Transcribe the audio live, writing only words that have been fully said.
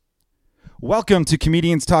Welcome to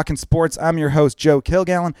Comedians Talking Sports. I'm your host, Joe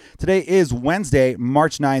Kilgallen. Today is Wednesday,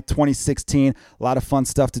 March 9th, 2016. A lot of fun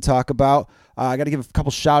stuff to talk about. I got to give a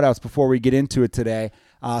couple shout-outs before we get into it today.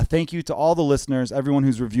 Thank you to all the listeners, everyone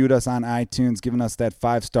who's reviewed us on iTunes, giving us that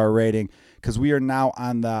 5-star rating, because we are now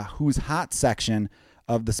on the Who's Hot section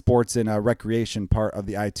of the sports and recreation part of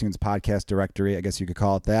the iTunes podcast directory. I guess you could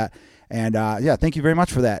call it that. And thank you very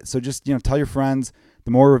much for that. So just, tell your friends.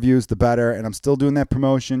 The more reviews, the better. And I'm still doing that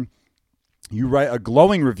promotion. You write a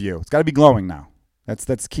glowing review. It's got to be glowing now.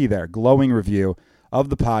 That's key there. Glowing review of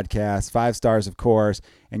the podcast, 5 stars, of course.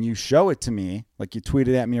 And you show it to me, like you tweet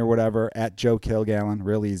it at me or whatever, at Joe Kilgallen,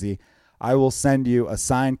 real easy. I will send you a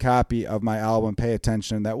signed copy of my album, Pay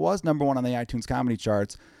Attention, that was number 1 on the iTunes comedy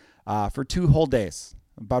charts for 2 whole days.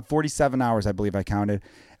 About 47 hours, I believe I counted.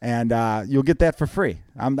 And you'll get that for free.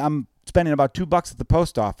 I'm spending about $2 at the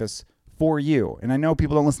post office for you. And I know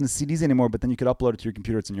people don't listen to CDs anymore, but then you could upload it to your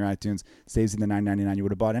computer. It's in your iTunes. Saves you the $9.99 you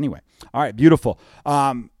would have bought anyway. All right, beautiful.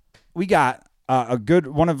 We got a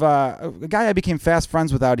guy I became fast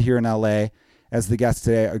friends with out here in LA as the guest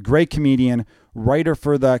today. A great comedian, writer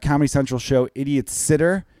for the Comedy Central show Idiot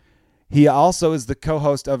Sitter. He also is the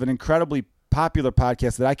co-host of an incredibly popular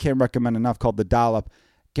podcast that I can't recommend enough called The Dollop.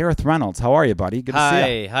 Gareth Reynolds, how are you, buddy? Good to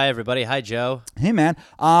see you. Hi, everybody. Hi, Joe. Hey, man.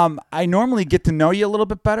 I normally get to know you a little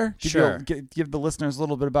bit better. Sure. Give the listeners a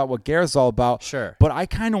little bit about what Gareth's all about. Sure. But I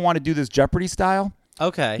kind of want to do this Jeopardy style.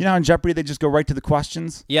 Okay. You know, in Jeopardy, they just go right to the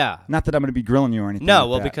questions. Yeah. Not that I'm going to be grilling you or anything. No, like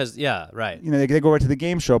well, that. because, right. They go right to the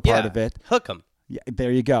game show part of it. Hook 'em. Yeah,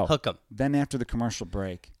 there you go. Hook 'em. Then after the commercial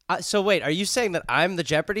break. So wait, are you saying that I'm the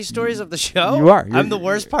Jeopardy stories of the show? You are. I'm the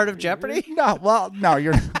worst part of Jeopardy? No,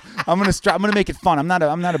 you're. I'm gonna make it fun. I'm not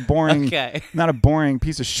a boring. Okay. Not a boring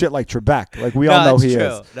piece of shit like Trebek. Like we all know he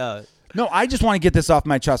is. No, I just want to get this off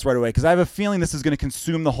my chest right away because I have a feeling this is going to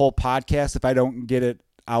consume the whole podcast if I don't get it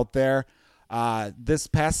out there. This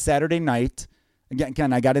past Saturday night,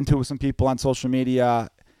 again, I got into it with some people on social media,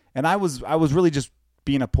 and I was really just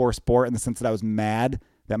being a poor sport in the sense that I was mad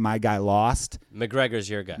that my guy lost. McGregor's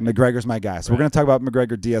your guy. McGregor's my guay. So We're going to talk about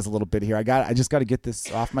McGregor-Diaz a little bit here. I just got to get this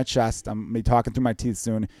off my chest. I'm going to be talking through my teeth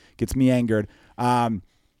soon. Gets me angered. McGregor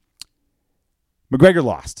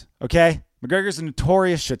lost, okay? McGregor's a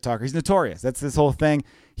notorious shit talker. He's notorious. That's this whole thing.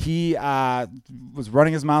 He was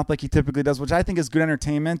running his mouth like he typically does, which I think is good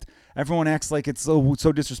entertainment. Everyone acts like it's so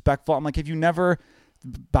disrespectful. I'm like, have you never...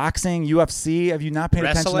 boxing, UFC, have you not paid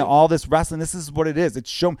attention to all this wrestling? This is what it is.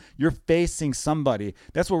 It's you're facing somebody.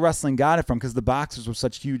 That's where wrestling got it from because the boxers were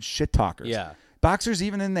such huge shit talkers. Yeah. Boxers,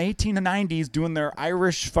 even in the 1890s, doing their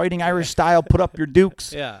Irish style, put up your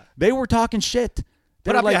dukes. Yeah. They were talking shit.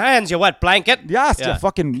 Put up your hands, you wet blanket. Yes, yeah. you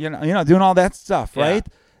fucking, doing all that stuff, right?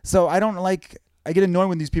 Yeah. So I get annoyed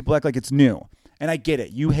when these people act like it's new. And I get it.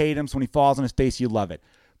 You hate him, so when he falls on his face, you love it.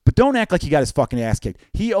 But don't act like he got his fucking ass kicked.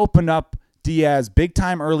 He opened up Diaz big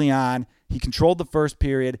time early on. He controlled the first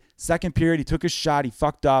period. Second period, he took his shot. He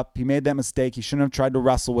fucked up. He made that mistake. He shouldn't have tried to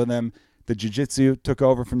wrestle with him. The jiu-jitsu took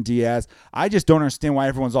over from Diaz. I just don't understand why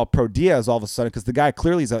everyone's all pro Diaz all of a sudden because the guy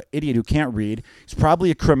clearly is an idiot who can't read. He's probably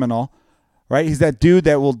a criminal, right? He's that dude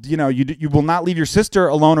that will, you will not leave your sister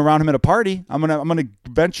alone around him at a party. I'm gonna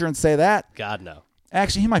venture and say that. God, no.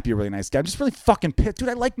 Actually, he might be a really nice guy. I'm just really fucking pissed. Dude,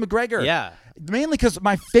 I like McGregor. Yeah. Mainly because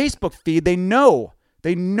my Facebook feed, they know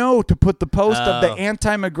to put the post of the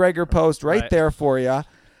anti-McGregor post right there for you.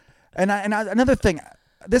 And another thing,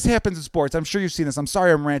 this happens in sports. I'm sure you've seen this. I'm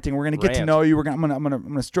sorry I'm ranting. We're going to get to know you. I'm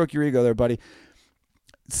going to stroke your ego there, buddy.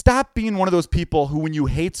 Stop being one of those people who when you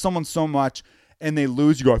hate someone so much and they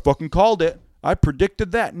lose, you go, I fucking called it. I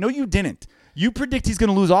predicted that. No, you didn't. You predict he's going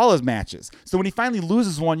to lose all his matches. So when he finally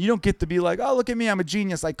loses one, you don't get to be like, oh, look at me. I'm a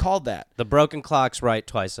genius. I called that. The broken clock's right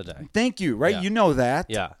twice a day. Thank you, right? Yeah. You know that.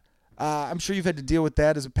 Yeah. I'm sure you've had to deal with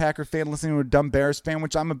that as a Packer fan, listening to a dumb Bears fan,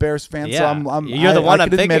 which I'm a Bears fan, Yeah. so I'm You're the one I'm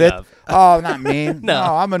thinking of. Oh, not me. No.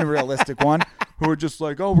 I'm a realistic one who are just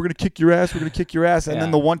like, oh, we're going to kick your ass, and then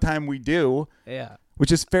the one time we do,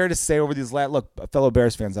 which is fair to say over these look, fellow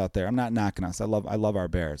Bears fans out there, I'm not knocking us. I love our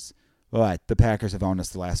Bears. But the Packers have owned us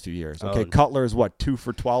the last few years. Okay, Cutler is 2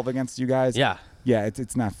 for 12 against you guys? Yeah. Yeah,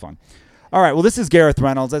 it's not fun. All right, well, this is Gareth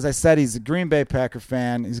Reynolds. As I said, he's a Green Bay Packer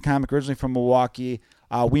fan. He's a comic originally from Milwaukee.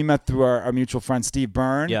 We met through our mutual friend Steve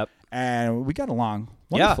Byrne. Yep. And we got along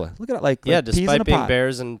wonderfully. Yeah. Look at it, peas in despite a being pot.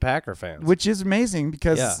 Bears and Packer fans. Which is amazing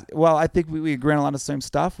because, well, I think we agree on a lot of the same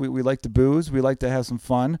stuff. We like to booze. We like to have some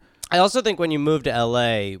fun. I also think when you move to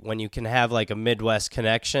LA, when you can have like a Midwest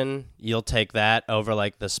connection, you'll take that over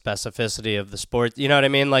like the specificity of the sport. You know what I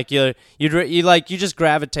mean? Like you just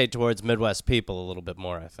gravitate towards Midwest people a little bit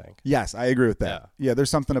more, I think. Yes, I agree with that. Yeah, there's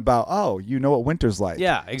something about, you know what winter's like.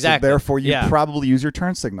 Yeah, exactly. So therefore, you probably use your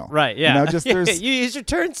turn signal. Right, yeah. You know, just there's you use your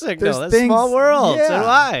turn signal. That's things, small world. yeah. So do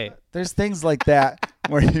I. There's things like that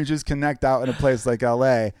where you just connect out in a place like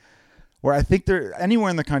LA, where I think anywhere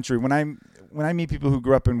in the country, when I meet people who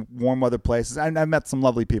grew up in warm weather places, I've met some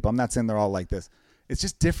lovely people. I'm not saying they're all like this. It's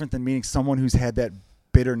just different than meeting someone who's had that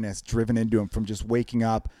bitterness driven into them from just waking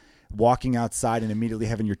up, walking outside, and immediately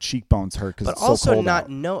having your cheekbones hurt because it's so cold out.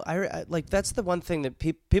 But also I like that's the one thing that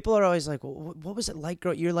people are always like, well, what was it like?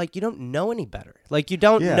 You're like, you don't know any better. Like you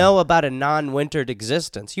don't know about a non-wintered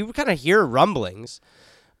existence. You kind of hear rumblings,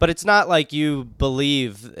 but it's not like you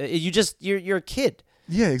believe. You're a kid.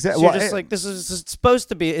 Yeah, exactly. So you're just like, it's supposed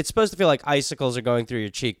to feel like icicles are going through your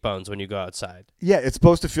cheekbones when you go outside. Yeah, it's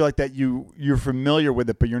supposed to feel like that you're familiar with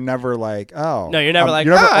it, but you're never like, oh. No, you're never I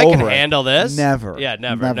can handle this. Never. Yeah,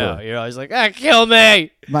 never. No, you're always like, kill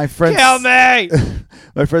me. Kill me. My friend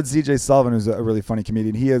CJ Sullivan, who's a really funny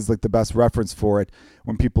comedian, he has like the best reference for it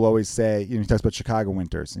when people always say, he talks about Chicago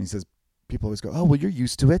winters, and he says, people always go, oh, well, you're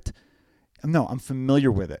used to it. No, I'm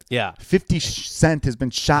familiar with it. Yeah. 50 Cent has been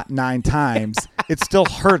shot 9 times. It still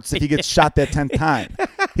hurts if he gets shot that 10th time.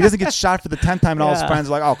 He doesn't get shot for the 10th time, and all his friends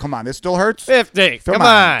are like, oh, come on, this still hurts? 50. Come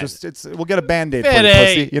on. We'll get a Band-Aid for you,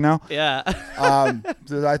 pussy, you know? Yeah.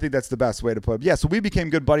 So I think that's the best way to put it. Yeah, so we became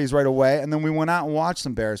good buddies right away, and then we went out and watched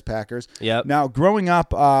some Bears-Packers. Yep. Now, growing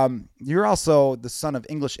up, you're also the son of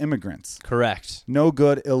English immigrants. Correct. No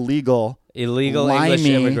good, illegal English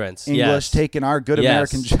immigrants. English taking our good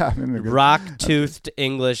American job immigrants. Rock-toothed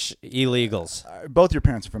English illegals. Both your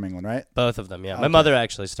parents are from England, right? Both of them, yeah. Okay. My mother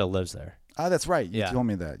actually still lives there. Oh, that's right. You told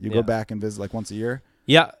me that. You go back and visit like once a year?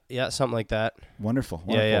 Yeah, something like that. Wonderful.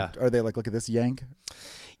 Yeah. Are they like, look at this yank?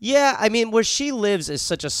 Yeah, I mean, where she lives is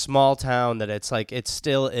such a small town that it's like it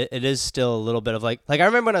is still a little bit of like I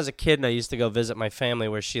remember when I was a kid and I used to go visit my family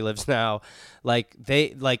where she lives now. Like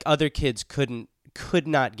other kids could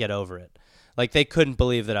not get over it. Like, they couldn't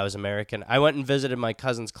believe that I was American. I went and visited my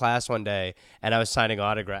cousin's class one day, and I was signing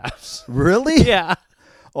autographs. Really? Yeah.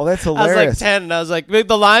 Oh, that's hilarious. I was like 10, and I was like,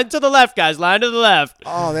 the line to the left, guys, line to the left.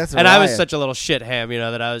 Oh, that's And I was such a little shit ham,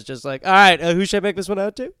 that I was just like, all right, who should I make this one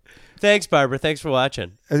out to? Thanks, Barbara. Thanks for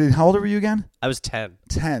watching. How old were you again? I was 10.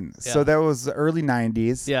 10. Yeah. So that was the early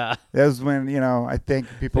 90s. Yeah. That was when, I think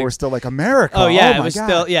people were still like, America. Oh, yeah. Oh, my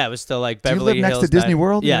God. It was still like Do you Beverly live next Hills. to Disney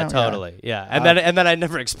World? Yeah, totally. Yeah. And then I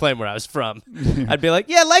never explained where I was from. I'd be like,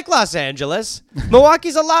 yeah, like Los Angeles.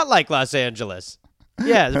 Milwaukee's a lot like Los Angeles.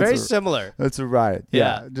 Yeah, it's very similar. That's right.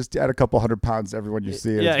 Yeah. Just add a couple 100 pounds to everyone you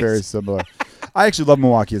see. Yeah, It's very similar. I actually love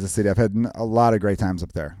Milwaukee as a city. I've had a lot of great times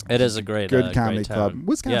up there. It is a great good comedy great club. town.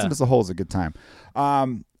 Wisconsin as a whole is a good time.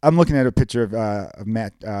 I'm looking at a picture of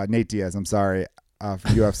Nate Diaz. I'm sorry.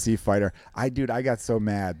 UFC fighter. I got so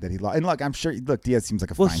mad that he lost. And look, I'm sure. Look, Diaz seems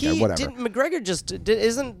like a fine guy. Whatever. McGregor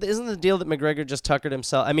isn't the deal that McGregor just tuckered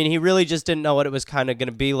himself? I mean, he really just didn't know what it was kind of going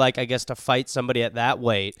to be like. I guess to fight somebody at that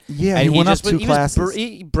weight. Yeah, and he went up 2 classes.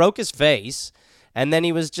 He broke his face, and then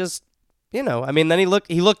he was just. I mean, then he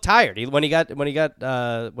looked tired. When he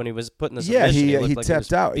was put in the submission, he like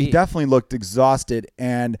tapped out. He definitely looked exhausted,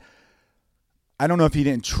 and I don't know if he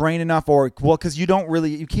didn't train enough because you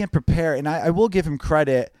can't prepare. And I will give him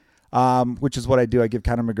credit, which is what I do. I give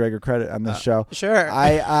Conor McGregor credit on this show. Sure.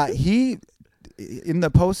 He in the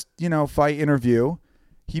post fight interview,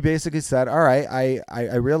 he basically said, "All right,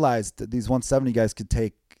 I realized that these 170 guys could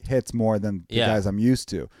take hits more than the guys I'm used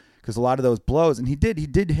to because a lot of those blows, and he did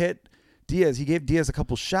hit." Diaz, he gave Diaz a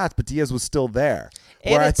couple shots, but Diaz was still there.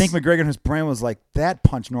 Where I think McGregor in his brain was like, that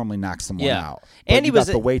punch normally knocks someone out. But and he was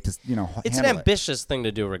got the weight to It's an ambitious thing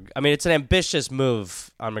to do. I mean, it's an ambitious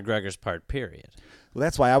move on McGregor's part. Period. Well,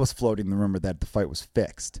 that's why I was floating the rumor that the fight was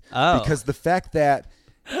fixed. Oh, because the fact that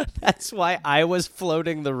that's why I was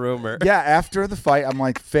floating the rumor. Yeah, after the fight, I'm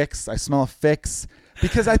like, fix. I smell a fix.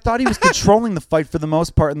 Because I thought he was controlling the fight for the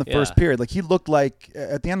most part in the first period. Like he looked like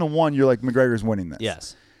at the end of one, you're like, McGregor's winning this.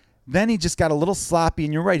 Yes. Then he just got a little sloppy,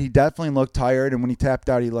 and you're right. He definitely looked tired, and when he tapped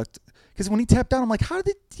out, because when he tapped out, I'm like, how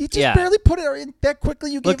did he just barely put it in that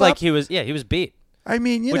quickly? You looked like he was beat. I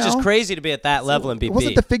mean, which is crazy to be at that level and be beat.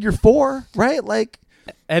 Wasn't the figure 4, right? Like,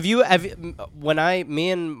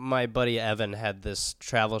 me and my buddy Evan had this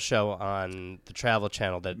travel show on the Travel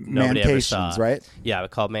Channel that nobody ever saw. Right? Yeah,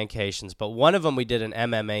 called Mancations. But one of them we did an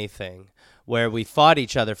MMA thing where we fought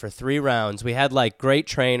each other for 3 rounds. We had like great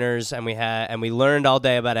trainers, and we learned all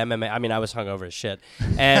day about MMA. I mean, I was hungover as shit,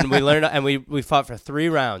 and we learned, and we fought for 3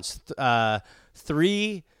 rounds,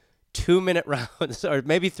 3 2-minute rounds or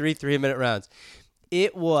maybe 3-minute rounds.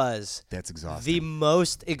 It was That's exhausting. the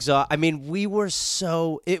most I mean, it was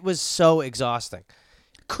so exhausting.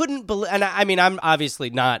 Couldn't believe, and I mean, I'm obviously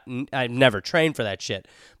not, I've never trained for that shit,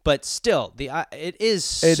 but still, it is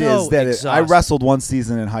so exhausting. I wrestled one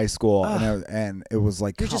season in high school, and it was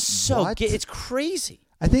like, You're just so, it's crazy.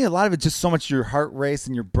 I think a lot of it just so much your heart race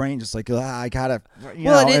and your brain just like, I gotta.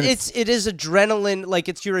 It is adrenaline. Like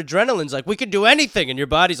it's your adrenaline's like we can do anything, and your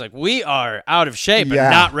body's like we are out of shape and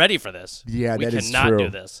not ready for this. Yeah, we that is cannot true. do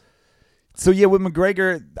this. So yeah, with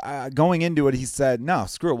McGregor going into it, he said, "No,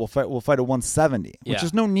 screw it. We'll fight at 170." Yeah. Which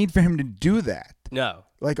there's no need for him to do that. No,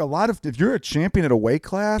 Like if you're a champion at a weight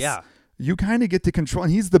class, Yeah. you kind of get to control.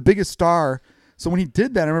 And he's the biggest star. So when he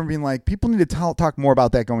did that, I remember being like, people need to talk more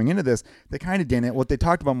about that going into this. They kind of didn't. What they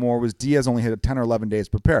talked about more was Diaz only had 10 or 11 days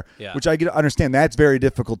to prepare, which I understand. That's very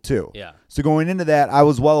difficult too. Yeah. So going into that, I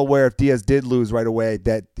was well aware if Diaz did lose right away,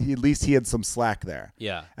 that at least he had some slack there.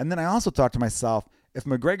 Yeah. And then I also thought to myself, if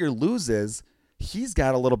McGregor loses, he's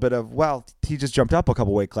got a little bit of, he just jumped up a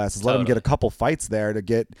couple weight classes. Let him get a couple fights there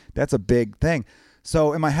that's a big thing.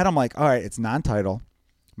 So in my head, I'm like, all right, it's non-title.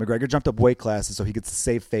 McGregor jumped up weight classes, so he gets to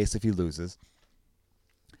save face if he loses.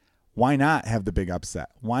 Why not have the big upset?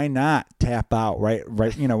 Why not tap out? Right.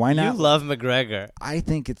 Why not? You love McGregor. I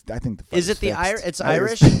think the fight Is it the fixed. It's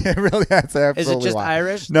Irish? It really is. Absolutely. Is it just why.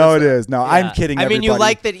 Irish? No, That's it is. No, Yeah. I'm kidding. I mean, you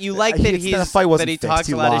like that. You like that the fight wasn't that he fixed. talks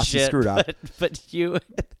He a lot lost. of shit. He screwed up. But you.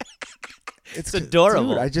 It's adorable.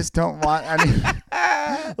 Dude, I just don't want. I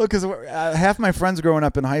mean, look, because half my friends growing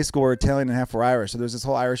up in high school were Italian and half were Irish. So there's this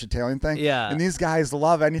whole Irish Italian thing. Yeah. And these guys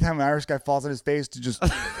love anytime an Irish guy falls on his face to just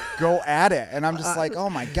go at it. And I'm just like, oh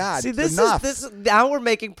my god, See, this enough. is now we're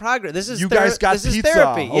making progress. This is You guys got this pizza. Is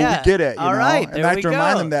therapy. Oh, Yeah. we get it. All right, And I have to we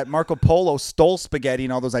remind go. them that Marco Polo stole spaghetti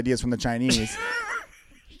and all those ideas from the Chinese.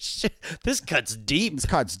 This cuts deep. This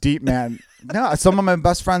cuts deep, man. No, some of my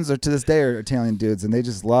best friends are to this day are Italian dudes, and they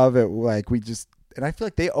just love it. Like and I feel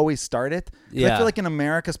like they always start it. Yeah. I feel like in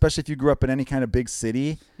America, especially if you grew up in any kind of big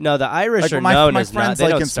city, No, the Irish like are my known as friends not. They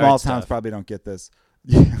like don't in start small stuff. towns probably don't get this.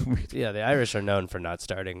 Yeah. Yeah, the Irish are known for not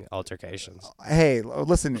starting altercations. Hey,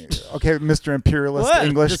 listen, okay, Mr. Imperialist What?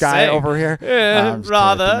 English Just guy saying. over here. Yeah, I'm just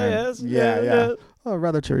rather, joking, man. yes. Yeah. Oh,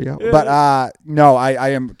 rather cheerio. But no, I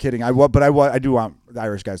am kidding. I do want the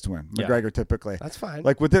Irish guys to win. Yeah. McGregor typically. That's fine.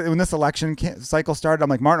 Like when this election cycle started, I'm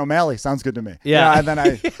like, Martin O'Malley sounds good to me. Yeah. And then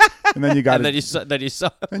and then you got and then you saw.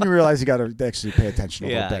 Then you realize you got to actually pay attention a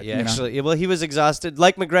little bit. Yeah, you know? actually. Well, he was exhausted.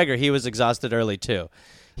 Like McGregor, he was exhausted early, too.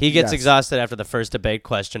 He gets Yes. exhausted after the first debate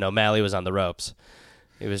question. O'Malley was on the ropes.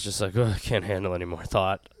 He was just like, I can't handle any more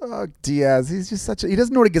thought. Oh, Diaz, he's just he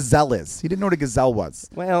doesn't know what a gazelle is. He didn't know what a gazelle was.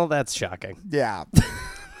 Well, that's shocking. Yeah. That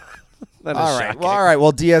is All right. shocking. Well, all right.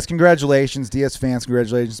 Well, Diaz, congratulations. Diaz fans,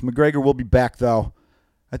 congratulations. McGregor will be back, though.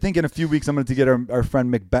 I think in a few weeks I'm going to get our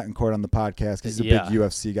friend Mick Betancourt on the podcast. He's a big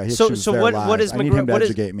UFC guy. He So there what live. is I need him to what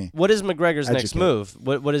is educate me. what is McGregor's next Educate. move?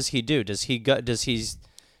 What does he do? Does he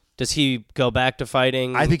go back to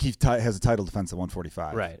fighting? I think he has a title defense at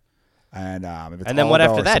 145. right. And if it's And then Aldo what or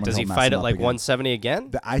after that? someone, Does he he'll mess fight him at up like again. 170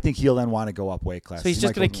 again? I think he'll then want to go up weight class. So he's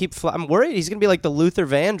just going to keep. I'm worried he's going to be like the Luther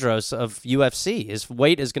Vandross of UFC. His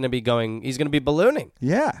weight is going to be going. He's going to be ballooning.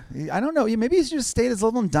 Yeah, I don't know. Maybe he should just stay at his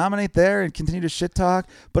level and dominate there and continue to shit talk.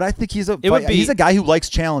 But I think he's a guy who likes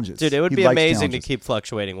challenges. Dude, it would He be likes amazing challenges. to keep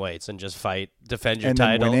fluctuating weights and just fight, defend your and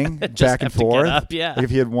then title, winning just back and have to get forth. up, yeah. Like if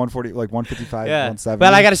he had 140, like 155, Yeah. 170.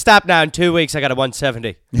 Well, I got to stop now. In 2 weeks, I got a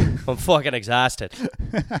 170. I'm fucking exhausted.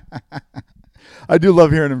 I do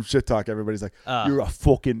love hearing him shit talk. Everybody's like, Uh. "You're a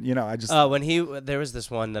fucking," you know. I just When there was this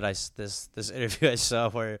one that this interview I saw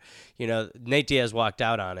where Nate Diaz walked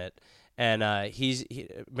out on it. And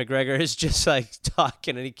McGregor is just like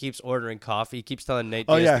talking, and he keeps ordering coffee. He keeps telling Nate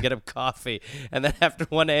Diaz to get him coffee, and then after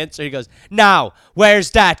one answer, he goes, "Now,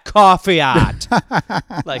 where's that coffee at?"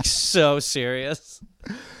 Like so serious.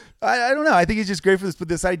 I don't know. I think he's just great for this. But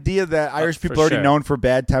this idea that Irish for people are already sure. known for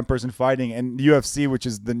bad tempers and fighting, and UFC, which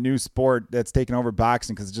is the new sport that's taken over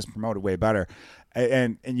boxing because it's just promoted way better,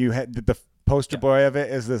 and you had the poster boy of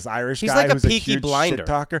it is this Irish He's guy like a who's Peaky huge Blinder. shit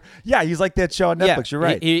talker. Yeah, he's like that show on Netflix. You're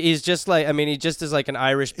right. He's just like, he just is like an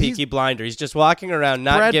Irish Peaky Blinder. He's just walking around,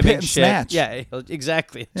 not Brad giving Pitt and shit. Snatch. Yeah,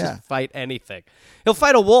 exactly. Yeah. Just fight anything. He'll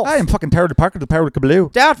fight a wolf. I am fucking Parrot Parker, the Parrot Blue.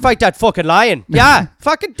 Don't fight that fucking lion. Yeah,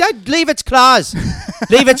 fucking leave its claws.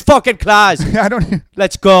 Leave its fucking claws. I don't,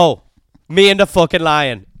 Let's go. Me and the fucking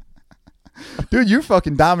lion. dude. You're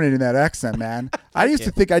fucking dominating that accent, man. I used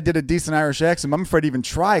to think I did a decent Irish accent. I'm afraid to even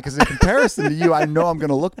try because in comparison to you, I know I'm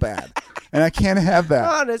gonna look bad. and I can't have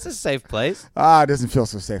that. Oh, it's a safe place. It doesn't feel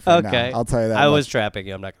so safe right Okay. now. I'll tell you that. I much. was trapping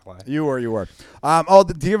you. I'm not going to lie. You were.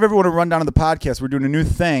 Do you ever want to run down on the podcast? We're doing a new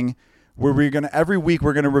thing where every week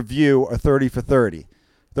we're going to review a 30 for 30.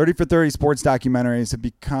 30 for 30 sports documentaries have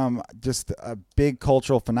become just a big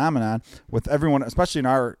cultural phenomenon with everyone, especially in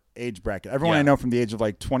our age bracket. Everyone I know from the age of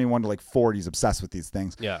like 21 to like 40 is obsessed with these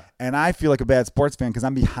things. Yeah. And I feel like a bad sports fan because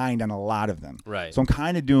I'm behind on a lot of them. Right. So I'm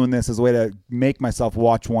kind of doing this as a way to make myself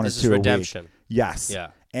watch one This or is two redemption. a week. Yes.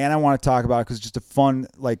 Yeah. And I want to talk about it because it's just a fun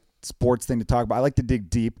like sports thing to talk about. I like to dig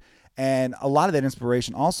deep. And a lot of that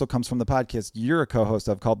inspiration also comes from the podcast you're a co-host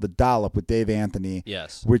of called The Dollop with Dave Anthony.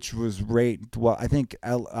 Yes. Which was rated, well, I think,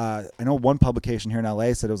 I know one publication here in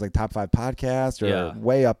LA said it was like top 5 podcast or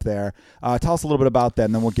way up there. Tell us a little bit about that,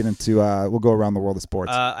 and then we'll get into, we'll go around the world of sports.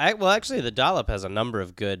 Well, actually, The Dollop has a number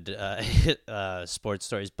of good sports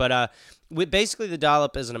stories. But basically, The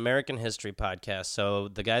Dollop is an American history podcast. So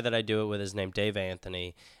the guy that I do it with is named Dave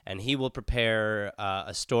Anthony, and he will prepare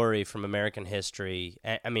a story from American history.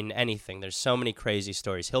 I mean, anything. There's so many crazy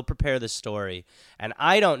stories. He'll prepare the story, and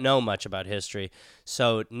I don't know much about history.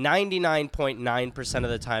 So 99.9% of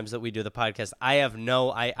the times that we do the podcast, I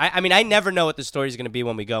mean, I never know what the story is going to be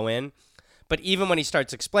when we go in. But even when he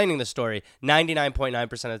starts explaining the story,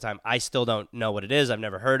 99.9% of the time, I still don't know what it is. I've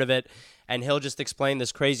never heard of it. And he'll just explain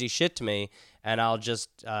this crazy shit to me, and I'll just,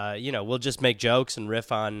 we'll just make jokes and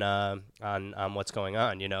riff on what's going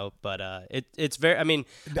on, But it's very, I mean,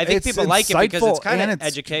 I think people like it because it's kind of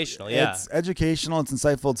educational. Yeah. It's educational. It's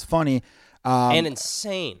insightful. It's funny. And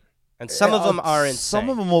insane. And some of them are insane. Some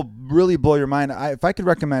of them will really blow your mind. If I could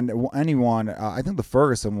recommend anyone, I think the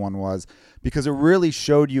Ferguson one was, because it really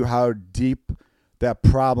showed you how deep that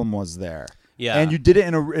problem was there. Yeah. And you did it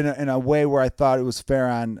in a way where I thought it was fair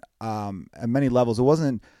on many levels. It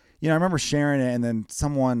wasn't, I remember sharing it, and then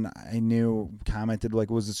someone I knew commented like,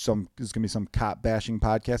 "Was this going to be some cop bashing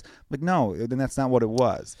podcast?" Like, no, then that's not what it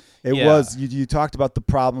was. It was you talked about the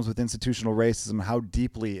problems with institutional racism, how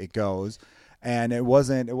deeply it goes. And it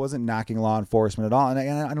wasn't knocking law enforcement at all, and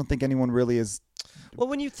I don't think anyone really is. Well,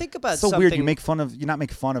 when you think about so weird, you not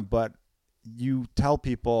make fun of, but you tell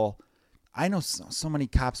people. I know so many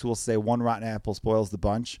cops who will say one rotten apple spoils the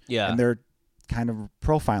bunch, and they're kind of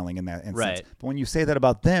profiling in that instance. Right. But when you say that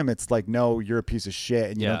about them, it's like, no, you're a piece of shit,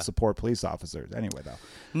 and you don't support police officers anyway, though.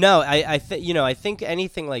 No, I think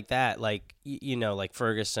anything like that, like like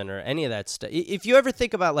Ferguson or any of that stuff. If you ever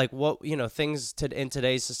think about like what things in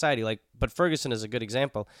today's society, like, but Ferguson is a good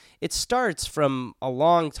example. It starts from a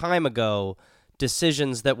long time ago.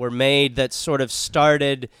 Decisions that were made that sort of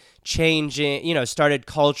started changing, started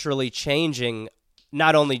culturally changing,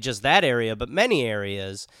 not only just that area, but many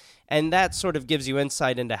areas. And that sort of gives you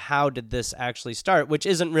insight into how did this actually start, which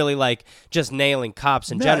isn't really like just nailing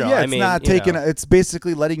cops in general. Yeah, it's not taking. It's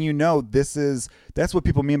basically letting you know that's what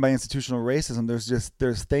people mean by institutional racism.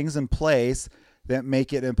 There's things in place that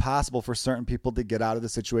make it impossible for certain people to get out of the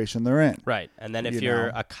situation they're in. Right. And then if you're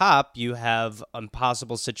a cop, you have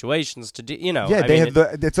impossible situations to do, Yeah,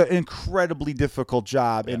 it's an incredibly difficult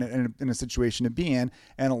job in a situation to be in.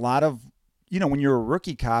 And a lot of, when you're a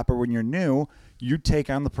rookie cop or when you're new, you take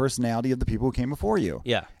on the personality of the people who came before you.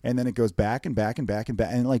 Yeah. And then it goes back and back and back and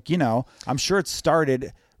back. And like, I'm sure it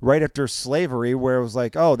started right after slavery, where it was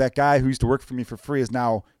like, oh, that guy who used to work for me for free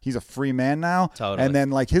he's a free man now. Totally. And then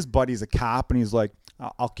like his buddy's a cop, and he's like,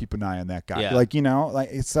 I'll keep an eye on that guy. Yeah. Like,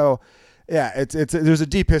 so yeah, it's there's a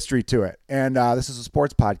deep history to it. And this is a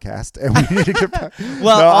sports podcast, and we need to get back.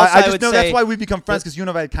 Well, no, also, I just would know say that's why we become friends, because you and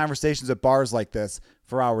I have had conversations at bars like this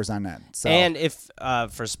for hours on end. So. And if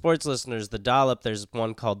for sports listeners, The Dollop, there's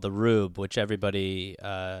one called The Rube, which everybody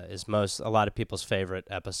a lot of people's favorite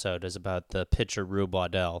episode is about the pitcher Rube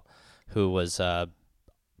Waddell, who was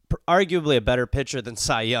arguably a better pitcher than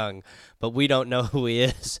Cy Young, but we don't know who he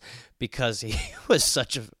is because he was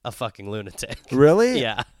such a fucking lunatic. Really?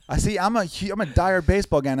 Yeah. I see. I'm a diehard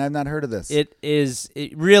baseball guy, and I've not heard of this. It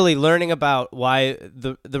really learning about why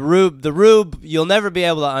the Rube. You'll never be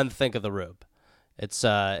able to unthink of the Rube. It's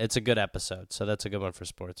a good episode, so that's a good one for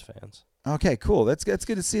sports fans. Okay, cool. That's good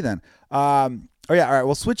to see then. All right.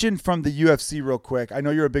 We'll switch in from the UFC real quick. I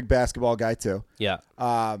know you're a big basketball guy too. Yeah.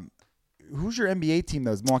 Who's your NBA team,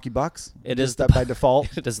 though? Is Milwaukee Bucks? It is by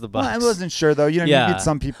default. It is the Bucks. Well, I wasn't sure though. You get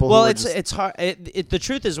some people. Well, it's it's hard. The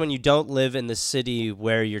truth is, when you don't live in the city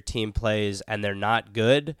where your team plays and they're not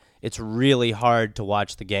good, it's really hard to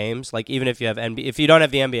watch the games. Like even if you have if you don't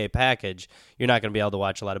have the NBA package, you're not going to be able to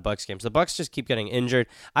watch a lot of Bucks games. The Bucks just keep getting injured.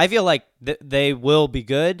 I feel like they will be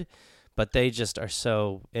good, but they just are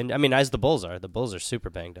so. And I mean, as the Bulls are super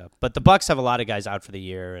banged up. But the Bucks have a lot of guys out for the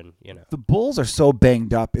year, and the Bulls are so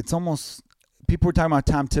banged up. It's almost people were talking about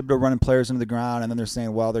Tom Thibodeau running players into the ground, and then they're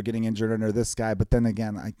saying, well, they're getting injured under this guy. But then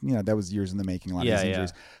again, that was years in the making, a lot of these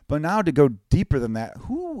injuries. But now to go deeper than that,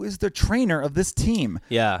 who is the trainer of this team?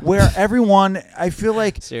 Yeah. Where everyone, I feel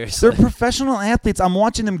like Seriously. they're professional athletes. I'm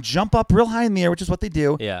watching them jump up real high in the air, which is what they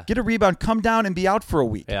do. Yeah. Get a rebound, come down, and be out for a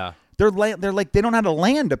week. Yeah. They're like they don't know how to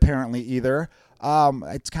land apparently either.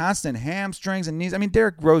 It's constant hamstrings and knees. I mean,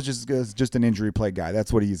 Derrick Rose is just an injury plague guy.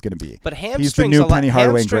 That's what he's going to be. But he's the new Penny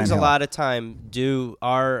Hardaway and Grant Hill. A lot of time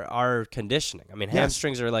are conditioning. I mean,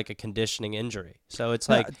 hamstrings are like a conditioning injury. So it's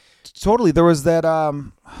like totally. There was that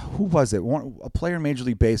who was it? A player in Major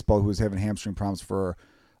League Baseball who was having hamstring problems for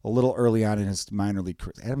a little early on in his minor league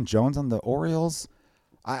career. Adam Jones on the Orioles.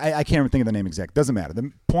 I can't even think of the name exact. Doesn't matter.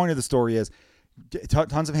 The point of the story is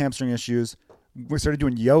tons of hamstring issues. We started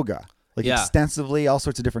doing yoga. Extensively, all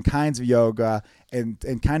sorts of different kinds of yoga, and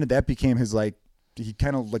kind of that became his he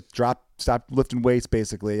kind of stopped lifting weights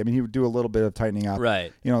basically. I mean, he would do a little bit of tightening up,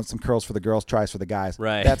 right? Some curls for the girls, tries for the guys,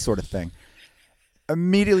 right? That sort of thing.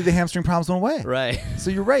 Immediately, the hamstring problems went away, right?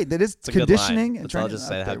 So you're right. That is conditioning. I'll just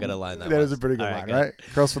say how good a line that is a pretty good line, right?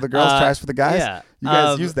 Curls for the girls, tries for the guys. Yeah. You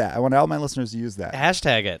guys use that. I want all my listeners to use that.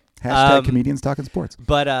 Hashtag it. Hashtag comedians talking sports.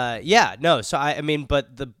 But where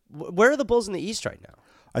are the Bulls in the East right now?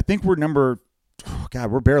 I think we're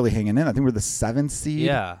we're barely hanging in. I think we're the 7th seed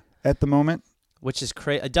at the moment. Which is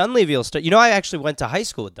crazy. Dunleavy will start. I actually went to high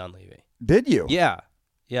school with Dunleavy. Did you? Yeah.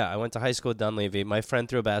 Yeah, I went to high school with Dunleavy. My friend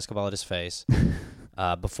threw a basketball at his face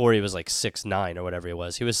before he was 6'9" or whatever he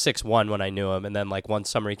was. He was 6'1" when I knew him, and then one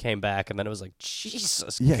summer he came back, and then it was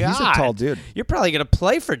Jesus God. Yeah, he's a tall dude. You're probably going to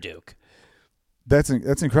play for Duke. That's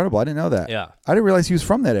incredible. I didn't know that. Yeah. I didn't realize he was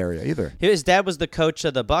from that area either. His dad was the coach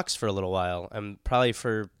of the Bucks for a little while, and probably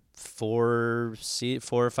for 4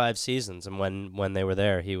 or 5 seasons. And when they were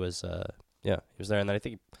there, he was he was there, and then I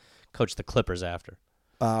think he coached the Clippers after.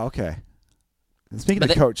 Okay. Speaking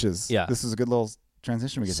of coaches, this is a good little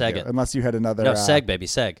transition we get to do. Unless you had another. No, seg, baby,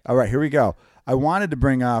 seg. All right, here we go. I wanted to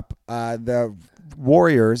bring up the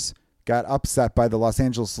Warriors got upset by the Los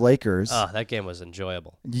Angeles Lakers. Oh, that game was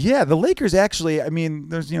enjoyable. Yeah, the Lakers actually, I mean,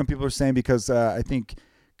 there's people are saying because I think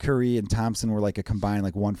Curry and Thompson were a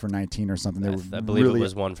combined 1 for 19 or something. I believe it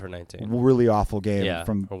was 1 for 19. Really awful game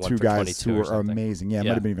from two guys who were amazing. Yeah, it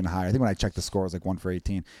might have been even higher. I think when I checked the score, it was 1 for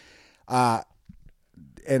 18.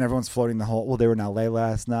 And everyone's floating the whole, they were in LA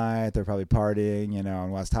last night. They're probably partying,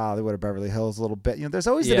 in West Hollywood or Beverly Hills a little bit. There's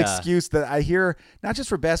always an excuse that I hear, not just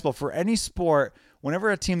for basketball, for any sport.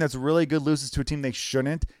 Whenever a team that's really good loses to a team they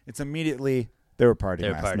shouldn't, it's immediately they were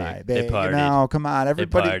partying last night. They partied. Come on,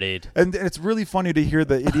 everybody. They partied. And it's really funny to hear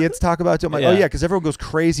the idiots talk about it. I'm like, because everyone goes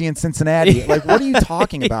crazy in Cincinnati. What are you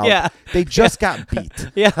talking about? They just got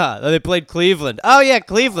beat. Yeah, they played Cleveland. Oh yeah,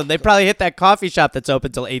 Cleveland. They probably hit that coffee shop that's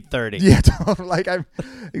open till 8:30. Yeah,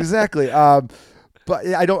 exactly. But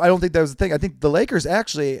I don't think that was the thing. I think the Lakers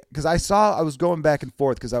actually, because I was going back and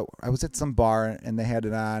forth because I was at some bar and they had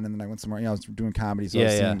it on, and then I went somewhere. I was doing comedy, so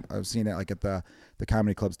I was seeing it at the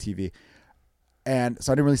comedy club's TV. And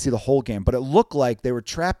so I didn't really see the whole game, but it looked like they were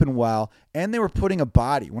trapping well, and they were putting a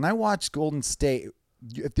body. When I watched Golden State,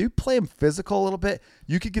 if you play them physical a little bit,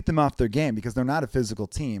 you could get them off their game because they're not a physical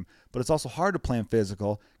team. But it's also hard to play them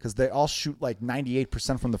physical because they all shoot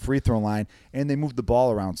 98% from the free throw line, and they move the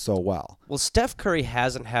ball around so well. Well, Steph Curry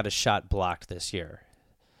hasn't had a shot blocked this year.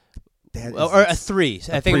 Or a three.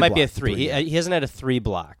 I think it might be a three. He hasn't had a 3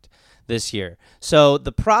 blocked this year. So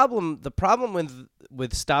the problem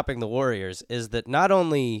with stopping the Warriors is that not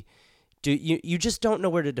only do you just don't know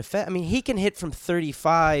where to defend. I mean, he can hit from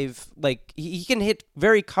 35, he can hit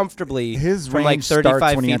very comfortably. His from range 35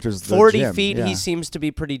 starts when feet. he enters the 40 gym. feet Yeah. he seems to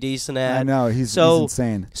be pretty decent at. I know, he's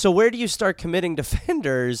insane. So where do you start committing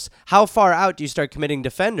defenders? How far out do you start committing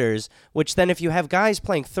defenders? Which then if you have guys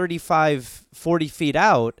playing 35, 40 feet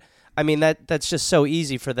out, I mean, that's just so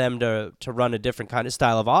easy for them to run a different kind of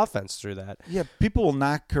style of offense through that. Yeah, people will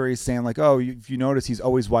knock Curry saying if you notice he's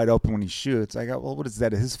always wide open when he shoots. I go, well, what is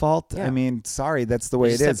that? His fault? Yeah. I mean, sorry, that's the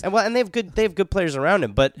way it is. And they have good players around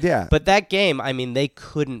him, but that game, I mean, they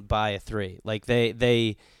couldn't buy a 3.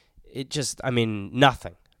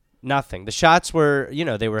 Nothing. The shots were,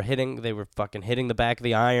 they were fucking hitting the back of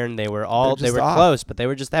the iron. They were close, but they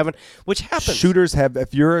were just having, which happens. Shooters have,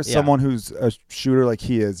 if you're someone who's a shooter like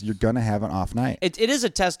he is, you're going to have an off night. It is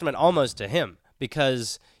a testament almost to him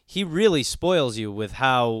because he really spoils you with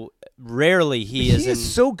how rarely he is. He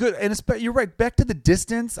is so good. And you're right. Back to the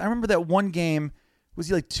distance. I remember that one game, was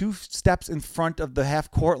he 2 steps in front of the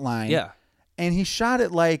half court line? Yeah. And he shot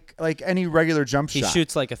it like any regular jump shot. He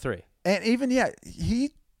shoots like a 3. And even,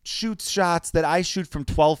 he shoots shots that I shoot from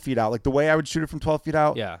 12 feet out, like the way I would shoot it from 12 feet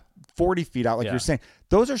out. Yeah. 40 feet out, like Yeah. you're saying.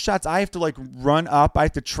 Those are shots I have to like run up. I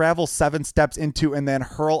have to travel 7 steps into and then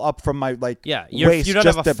hurl up from my waist you don't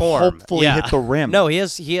just have a to form. hopefully hit the rim. No, he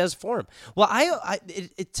has form. Well,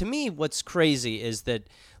 to me, what's crazy is that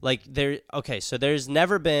like so there's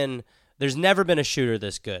never been a shooter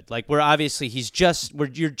this good. Like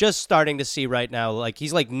you're just starting to see right now, like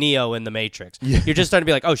he's like Neo in the Matrix. Yeah. You're just starting to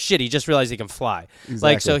be like, oh shit, he just realized he can fly. Exactly.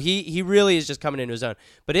 Like, so he really is just coming into his own.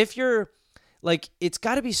 But if you're like, it's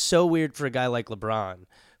got to be so weird for a guy like LeBron,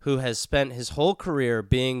 who has spent his whole career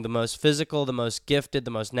being the most physical, the most gifted,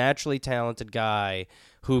 the most naturally talented guy,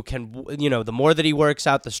 who can, the more that he works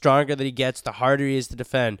out, the stronger that he gets, the harder he is to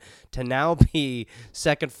defend, to now be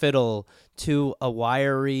second fiddle to a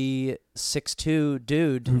wiry 6'2"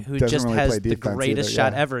 dude who doesn't just really has play the defense greatest either,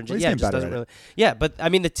 shot yeah. ever. And Well, he's just getting better doesn't at it. really. Yeah, but I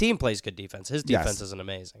mean, the team plays good defense. His Yes. defense isn't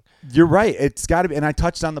amazing. You're right. It's got to be. And I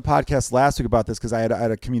touched on the podcast last week about this because I had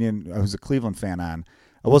a comedian who's a Cleveland fan on.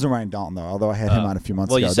 It wasn't Ryan Dalton, though, although I had him on a few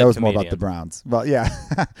months well, you ago. said That was more about comedian. the Browns. Well, yeah.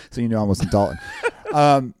 So you knew I wasn't Dalton.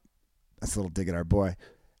 That's a little dig at our boy.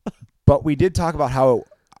 But we did talk about how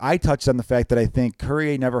I touched on the fact that I think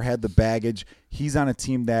Curry never had the baggage. He's on a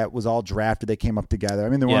team that was all drafted. They came up together. I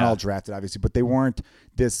mean, they weren't Yeah. all drafted, obviously, but they weren't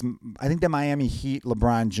this. I think the Miami Heat,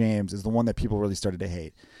 LeBron James, is the one that people really started to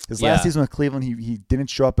hate. His last Yeah. season with Cleveland, he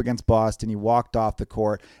didn't show up against Boston. He walked off the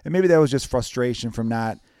court. And maybe that was just frustration from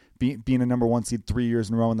not being a number 1 seed 3 years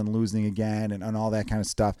in a row and then losing again and all that kind of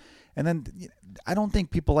stuff. And then I don't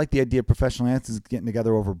think people like the idea of professional athletes getting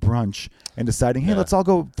together over brunch and deciding, hey, let's all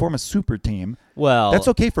go form a super team. Well, That's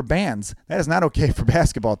okay for bands. That is not okay for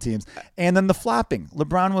basketball teams. And then the flopping.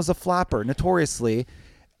 LeBron was a flopper, notoriously.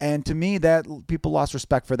 And to me, that people lost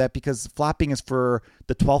respect for that because flopping is for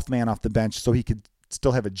the 12th man off the bench so he could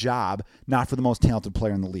still have a job, not for the most talented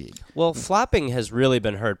player in the league. Well, flopping has really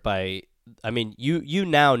been hurt by. I mean, you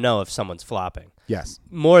now know if someone's flopping. Yes.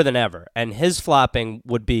 More than ever. And his flopping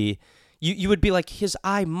would be, you would be like, his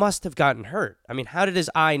eye must have gotten hurt. I mean, how did his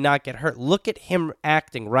eye not get hurt? Look at him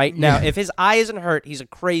acting right now. Yeah. If his eye isn't hurt, he's a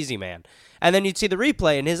crazy man. And then you'd see the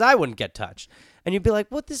replay and his eye wouldn't get touched. And you'd be like,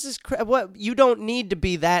 what, this is, what? You don't need to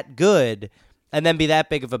be that good and then be that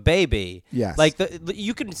big of a baby. Yes. Like,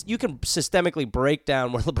 you can systemically break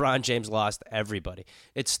down where LeBron James lost everybody.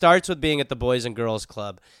 It starts with being at the Boys and Girls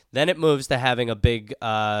Club. Then it moves to having a big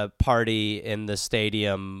party in the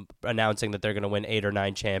stadium announcing that they're going to win 8 or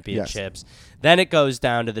 9 championships. Yes. Then it goes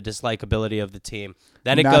down to the dislikability of the team.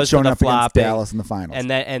 Then it goes to the flopping. Dallas in the finals. And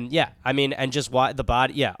just the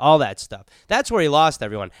body, all that stuff. That's where he lost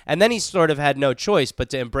everyone. And then he sort of had no choice but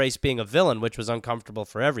to embrace being a villain, which was uncomfortable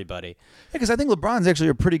for everybody. Because I think LeBron's actually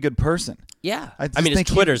a pretty good person. Yeah. I mean, his think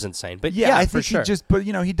Twitter's insane. But I for think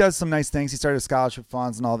sure. he does some nice things. He started scholarship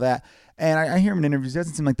funds and all that. And I hear him in interviews. He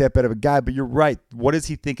doesn't seem like that bad of a guy, but you're right. What is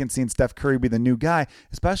he thinking seeing Steph Curry be the new guy,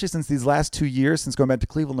 especially since these last 2 years, since going back to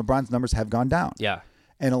Cleveland, LeBron's numbers have gone down. Yeah.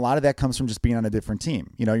 And a lot of that comes from just being on a different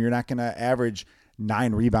team. You know, you're not going to average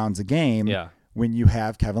 9 rebounds a game when you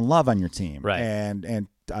have Kevin Love on your team. Right. And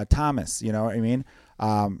Thomas, you know what I mean?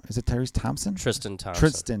 Is it Tyrese Thompson? Tristan Thompson.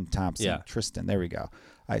 Tristan Thompson. Yeah. Tristan. There we go.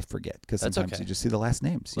 I forget because sometimes okay. you just see the last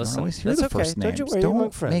names. You Listen, don't always hear that's the okay. first names. Don't you worry,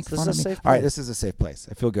 among friends. Make This fun is of a me. safe All right, place. this is a safe place.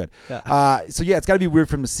 I feel good. Yeah. So yeah, it's got to be weird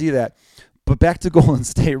for him to see that. But back to Golden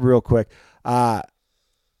State real quick.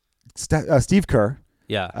 Steve Kerr.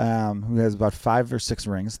 Yeah. Who has about 5 or 6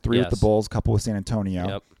 rings, 3 with the Bulls, a couple with San Antonio.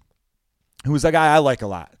 Yep. Who's a guy I like a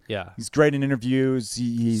lot. Yeah. He's great in interviews.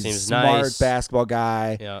 He's Seems smart nice. basketball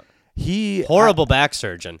guy. Yeah. Horrible back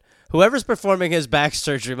surgeon. Whoever's performing his back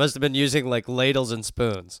surgery must have been using like ladles and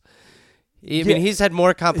spoons. I mean, he's had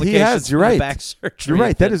more complications. He has. You're right. Back surgery. You're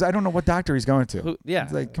right. That is. I don't know what doctor he's going to.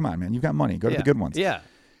 It's like, come on, man. You've got money. Go to the good ones. Yeah.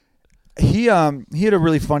 He had a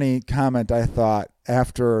really funny comment, I thought,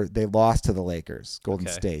 after they lost to the Lakers, Golden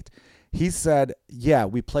State. He said, "Yeah,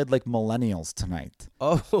 we played like millennials tonight."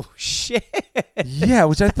 Oh shit. Yeah,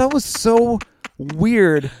 which I thought was so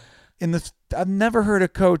weird. I've never heard a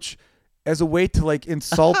coach, as a way to like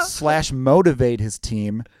insult / motivate his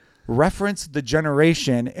team, reference the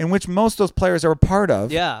generation in which most of those players are a part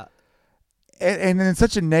of. Yeah. And in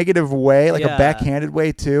such a negative way, like a backhanded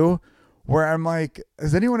way too, where I'm like,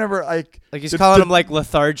 has anyone ever like he's calling them like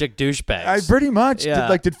lethargic douchebags? I pretty much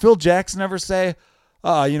did Phil Jackson ever say,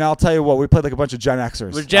 I'll tell you what, we played like a bunch of Gen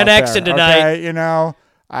Xers. We're Gen Xing tonight. Okay?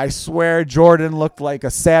 I swear Jordan looked like a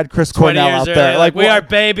sad Chris Cornell out there. Like we are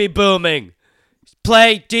baby booming.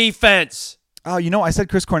 Play defense. Oh, I said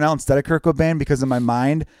Chris Cornell instead of Kurt Cobain because in my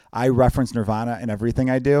mind I reference Nirvana in everything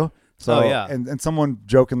I do. So, and someone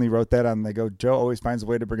jokingly wrote that on. They go, Joe always finds a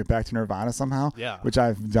way to bring it back to Nirvana somehow. Yeah, which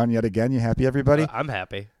I've done yet again. You happy, everybody? I'm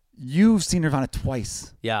happy. You've seen Nirvana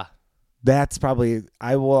twice. Yeah. That's probably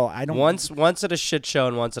I don't Once at a shit show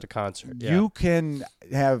and once at a concert. Yeah. You can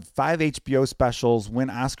have 5 HBO specials, win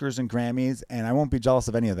Oscars and Grammys, and I won't be jealous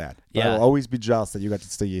of any of that. But I will always be jealous that you got to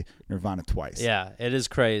see Nirvana twice. Yeah, it is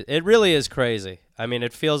crazy. It really is crazy. I mean,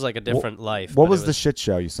 it feels like a different life. What was the shit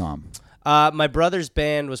show you saw him? My brother's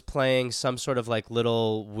band was playing some sort of like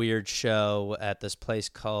little weird show at this place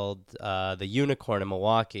called the Unicorn in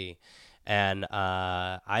Milwaukee, and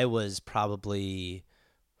I was probably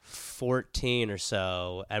 14 or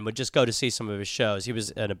so, and would just go to see some of his shows. He was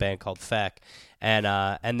in a band called Feck,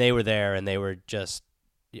 and they were there, and they were just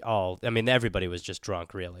all. I mean, everybody was just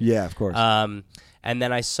drunk, really. Yeah, of course. And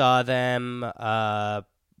then I saw them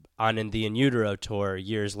on the In Utero tour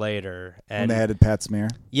years later, and when they added Pat Smear.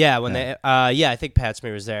 Yeah, I think Pat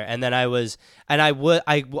Smear was there, and then I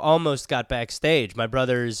almost got backstage. My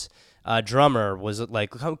brother's drummer was like,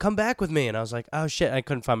 come back with me, and I was like, oh shit, I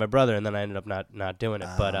couldn't find my brother, and then I ended up not doing it.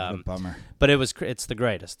 Bummer. But it's the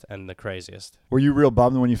greatest and the craziest. Were you real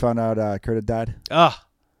bummed when you found out Kurt had died? Ugh,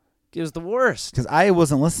 it was the worst. Because I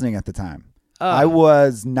wasn't listening at the time. I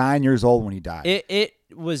was 9 years old when he died. It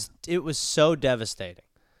was so devastating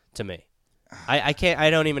to me. I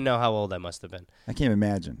don't even know how old I must have been. I can't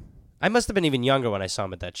imagine. I must have been even younger when I saw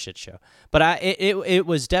him at that shit show. But it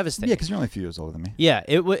was devastating. Yeah, because you're only a few years older than me. Yeah,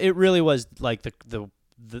 it really was like the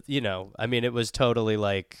I mean, it was totally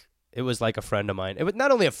like, it was like a friend of mine. It was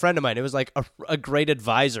not only a friend of mine, it was like a great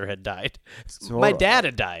advisor had died. So, my dad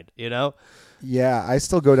had died, Yeah, I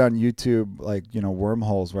still go down YouTube, like,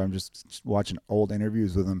 wormholes where I'm just watching old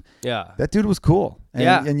interviews with him. Yeah. That dude was cool. And,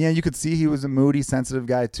 Yeah. And you could see he was a moody, sensitive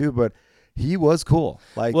guy too, but he was cool.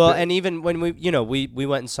 And even when we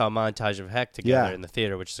went and saw Montage of Heck together Yeah. in the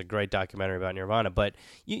theater, which is a great documentary about Nirvana. But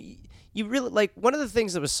you really, like, one of the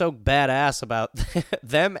things that was so badass about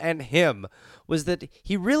them and him was that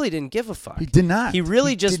he really didn't give a fuck. He did not. He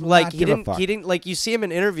really He just did like not he give a didn't fuck. he didn't like, you see him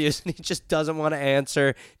in interviews and he just doesn't want to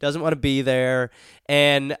answer, doesn't want to be there.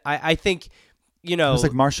 And I think, it was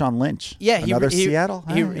like Marshawn Lynch. Yeah, Another Seattle.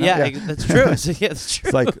 Yeah, that's true. That's true.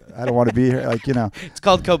 It's like, I don't want to be here. Like, It's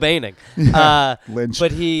called Cobaining. Lynch.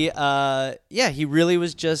 But he really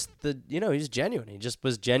was just he was genuine. He just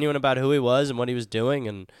was genuine about who he was and what he was doing,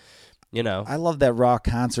 and I love that raw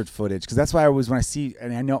concert footage, because that's why when I see,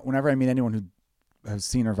 and I know whenever I meet anyone who has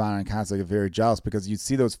seen Nirvana in concert, I get very jealous, because you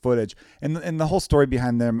see those footage, and the whole story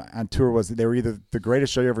behind them on tour was that they were either the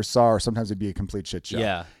greatest show you ever saw, or sometimes it'd be a complete shit show.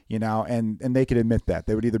 Yeah. And they could admit that.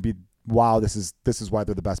 They would either be, wow, this is why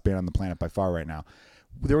they're the best band on the planet by far right now.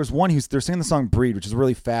 There was one they're singing the song Breed, which is a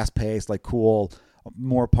really fast paced, like cool,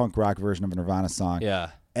 more punk rock version of a Nirvana song. Yeah.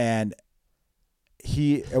 And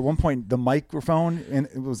he, at one point, the microphone, and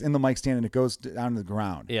it was in the mic stand, and it goes down to the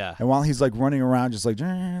ground. Yeah. And while he's like running around, just like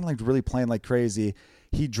really playing like crazy,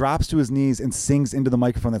 he drops to his knees and sings into the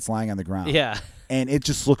microphone that's lying on the ground. Yeah. And it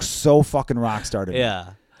just looks so fucking rock star to me.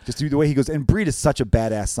 Yeah. Just the way he goes. And Breed is such a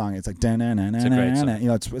badass song. It's like, It's a great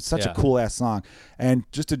song. It's such a cool ass song. And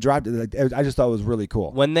just to drop, I just thought it was really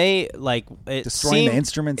cool. When they destroying the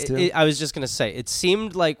instruments too. I was just gonna say, it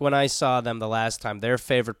seemed like when I saw them the last time, their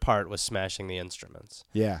favorite part was smashing the instruments.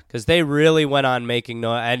 Yeah. Because they really went on making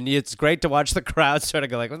noise, and it's great to watch the crowd sort of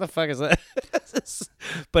go like, "What the fuck is that?"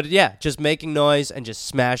 But yeah, just making noise and just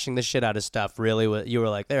smashing the shit out of stuff. Really, you were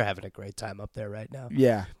like, they're having a great time up there right now.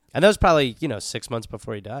 Yeah. And that was probably 6 months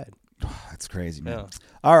before he died. That's crazy, man. Yeah.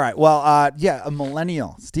 All right. Well, a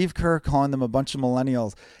millennial. Steve Kerr calling them a bunch of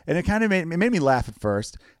millennials. And it kind of made me laugh at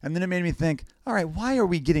first. And then it made me think, all right, why are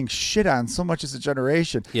we getting shit on so much as a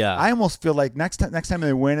generation? Yeah. I almost feel like next time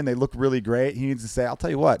they win and they look really great, he needs to say, I'll tell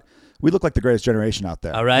you what, we look like the greatest generation out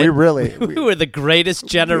there. All right. We really. we were the greatest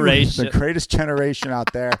generation. The greatest generation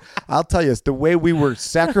out there. I'll tell you, it's the way we were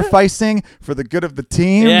sacrificing for the good of the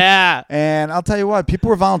team. Yeah. And I'll tell you what, people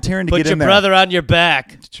were volunteering to Put get in your there. brother on your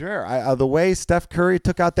back. Sure. The way Steph Curry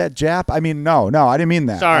took out that jab, I mean, no, I didn't mean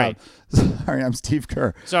that. Sorry. Sorry, I'm Steve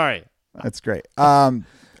Kerr. Sorry. That's great.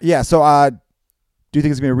 Yeah, so do you think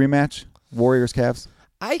it's going to be a rematch? Warriors-Cavs?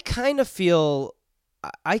 I kind of feel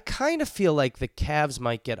like the Cavs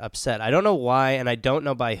might get upset. I don't know why, and I don't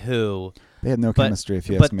know by who. They had no chemistry, if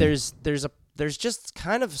you ask me. But there's just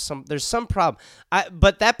kind of some problem.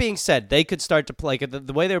 But that being said, they could start to play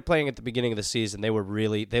the way they were playing at the beginning of the season. They looked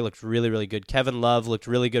really, really good. Kevin Love looked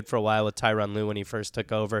really good for a while with Tyronn Lue when he first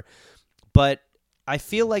took over. But I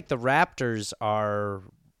feel like the Raptors are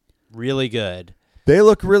really good. They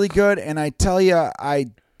look really good, and I tell you, I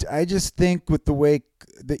just think with the way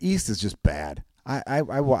the East is just bad.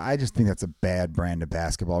 I just think that's a bad brand of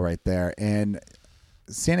basketball right there. And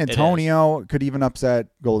San Antonio could even upset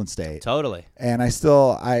Golden State. Totally. And I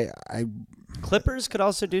still Clippers could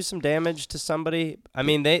also do some damage to somebody. I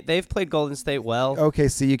mean, they've played Golden State well.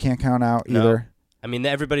 OKC you can't count out No. either. I mean,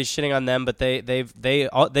 everybody's shitting on them, but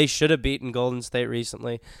they should have beaten Golden State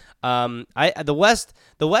recently. The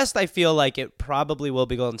West I feel like it probably will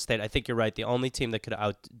be Golden State. I think you're right. The only team that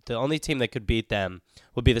could beat them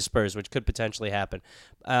would be the Spurs, which could potentially happen.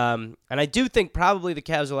 And I do think probably the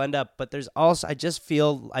Cavs will end up, but there's also I just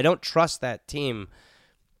feel I don't trust that team,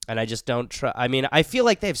 and I just don't trust. I mean, I feel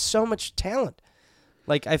like they have so much talent.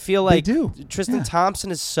 Like, I feel like Tristan Thompson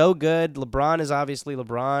is so good. LeBron is obviously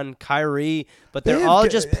LeBron. Kyrie, but they're all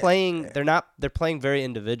just playing. They're playing very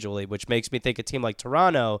individually, which makes me think a team like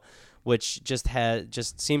Toronto, which just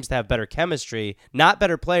seems to have better chemistry, not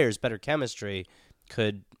better players, better chemistry,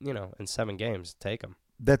 could, in 7 games take them.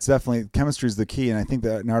 That's definitely chemistry is the key, and I think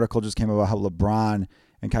that an article just came about how LeBron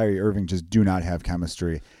and Kyrie Irving just do not have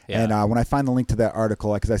chemistry. Yeah. And when I find the link to that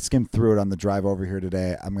article, because I skimmed through it on the drive over here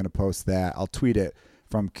today, I'm going to post that. I'll tweet it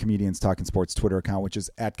from Comedians Talking Sports Twitter account, which is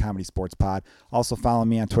at Comedy Sports Pod. Also follow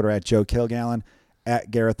me on Twitter at Joe Kilgallen,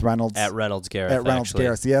 at Gareth Reynolds. At Reynolds Gareth. At Reynolds actually.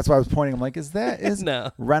 Gareth. See, that's why I was pointing. I'm like, is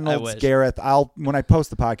No, Reynolds Gareth? When I post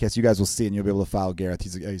the podcast, you guys will see, and you'll be able to follow Gareth.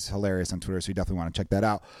 He's hilarious on Twitter, so you definitely want to check that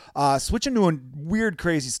out. Switching to a weird,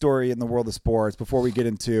 crazy story in the world of sports before we get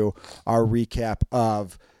into our recap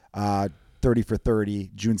of 30 for 30,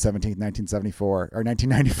 June 17th, 1994.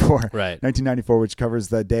 Right. 1994, which covers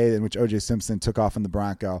the day in which O.J. Simpson took off in the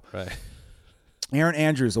Bronco. Right. Aaron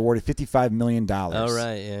Andrews awarded $55 million. Oh,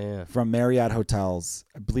 right. Yeah. From Marriott Hotels.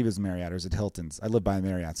 I believe it was Marriott, or is it Hilton's? I live by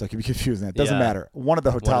Marriott, so I could be confusing that. Doesn't matter. One of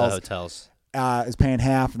the hotels is paying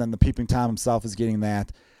half, and then the Peeping Tom himself is getting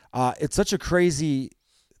that. It's such a crazy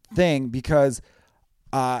thing because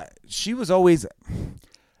she was always...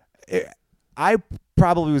 I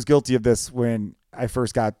probably was guilty of this when I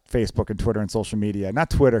first got Facebook and Twitter and social media. Not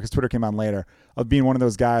Twitter, because Twitter came on later, of being one of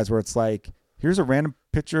those guys where it's like, here's a random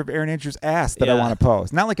picture of Aaron Andrews' ass that I want to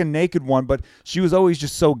post. Not like a naked one, but she was always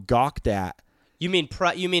just so gawked at. You mean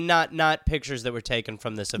not pictures that were taken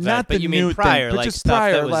from this event, not but you mean prior, thing, but like just stuff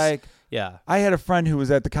prior, that was, like, yeah. I had a friend who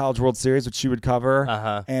was at the College World Series, which she would cover,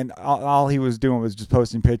 and all he was doing was just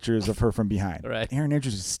posting pictures of her from behind. Right. Aaron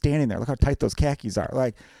Andrews is standing there. Look how tight those khakis are.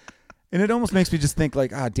 Like, and it almost makes me just think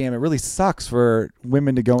like, damn, it really sucks for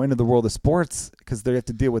women to go into the world of sports because they have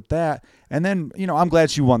to deal with that. And then, I'm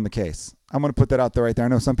glad she won the case. I'm going to put that out there right there. I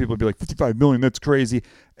know some people would be like, $55 million, that's crazy.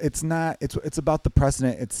 It's not. It's about the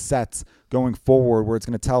precedent it sets going forward, where it's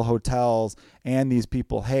going to tell hotels and these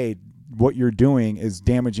people, hey, what you're doing is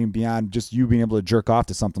damaging beyond just you being able to jerk off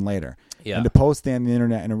to something later. Yeah. And to post that on the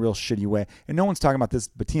internet in a real shitty way. And no one's talking about this,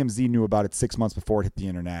 but TMZ knew about it 6 months before it hit the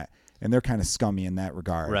internet. And they're kind of scummy in that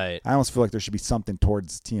regard. Right. I almost feel like there should be something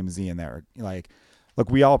towards TMZ in there. Like, look,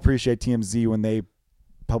 we all appreciate TMZ when they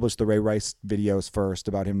published the Ray Rice videos first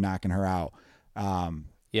about him knocking her out.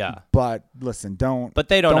 Yeah. But listen, But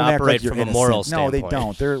they don't operate like from a moral standpoint. No, they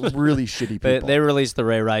don't. They're really shitty people. They released the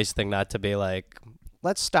Ray Rice thing not to be like,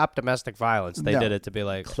 let's stop domestic violence. They did it to be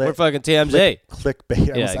like, we're fucking TMZ.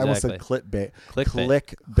 Clickbait. Yeah, I almost said clickbait.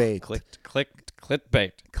 Clickbait.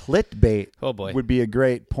 Clickbait. Clickbait. Oh boy. Would be a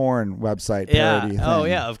great porn website parody. Yeah. Oh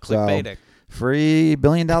thing. yeah, of clickbaiting. So, free $1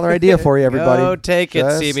 billion idea for you, everybody. Go take it,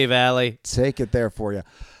 Just Simi Valley. Take it there for you.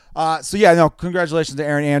 Congratulations to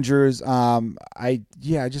Aaron Andrews. I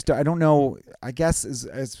don't know. I guess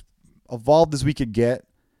as evolved as we could get,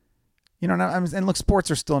 and look,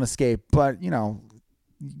 sports are still an escape, but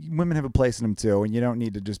women have a place in them too, and you don't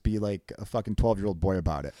need to just be like a fucking 12-year-old boy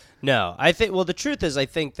about it. No, I think. Well, the truth is, I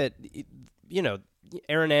think that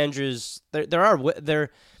Aaron Andrews.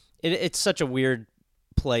 It's such a weird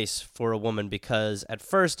place for a woman because at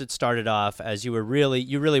first it started off as you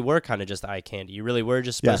really were kind of just eye candy. You really were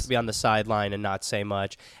just supposed to be on the sideline and not say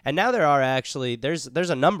much. And now there's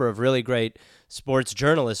a number of really great sports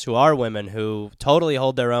journalists who are women who totally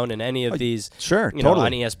hold their own in any of these, totally.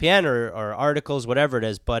 On ESPN or articles, whatever it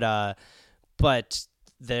is. But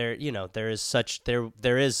there is such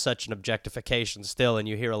an objectification still, and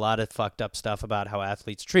you hear a lot of fucked up stuff about how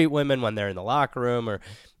athletes treat women when they're in the locker room or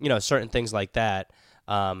certain things like that.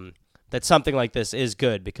 That something like this is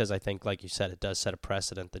good because I think, like you said, it does set a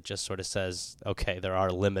precedent that just sort of says, okay, there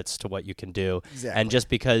are limits to what you can do. Exactly. And just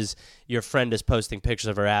because your friend is posting pictures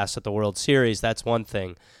of her ass at the World Series, that's one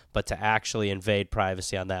thing. But to actually invade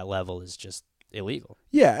privacy on that level is just illegal.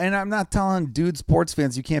 Yeah, and I'm not telling dude sports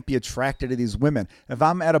fans you can't be attracted to these women. If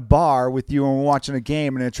I'm at a bar with you and we're watching a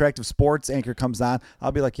game and an attractive sports anchor comes on,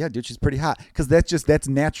 I'll be like, yeah, dude, she's pretty hot. Because that's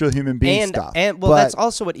natural human being stuff. And But that's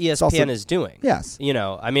also what ESPN is doing. Yes.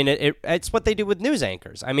 I mean, it's what they do with news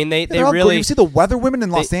anchors. I mean, they they're all really... good. You see the weather women in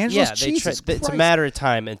Los Angeles? Yeah, Jesus Christ. it's a matter of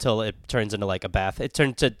time until it turns into like a bath. It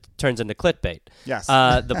turns into clickbait. Yes.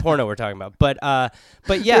 The porno we're talking about. But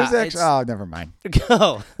yeah. There's actually, never mind.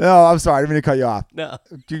 Go. No, I'm sorry. I didn't mean to cut you off. No.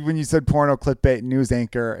 When you said porno, clickbait, news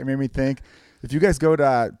anchor, it made me think, if you guys go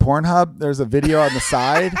to Pornhub, there's a video on the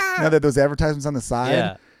side. You know that those advertisements on the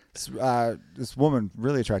side? Yeah. This woman,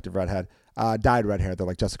 really attractive redhead, dyed red hair. They're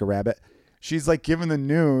like Jessica Rabbit. She's like giving the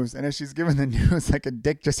news, and as she's giving the news, like a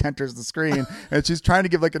dick just enters the screen, and she's trying to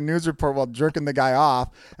give like a news report while jerking the guy off,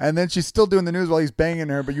 and then she's still doing the news while he's banging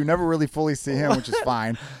her, but you never really fully see him, which is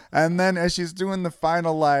fine. And then as she's doing the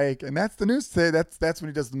final and that's the news today. That's when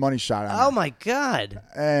he does the money shot on her. Oh my God.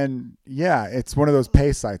 And yeah, it's one of those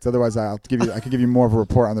pay sites. Otherwise, I could give you more of a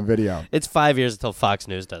report on the video. It's 5 years until Fox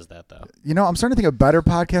News does that, though. I'm starting to think a better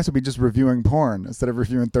podcast would be just reviewing porn instead of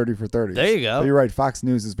reviewing 30 for 30. There you go. So you're right. Fox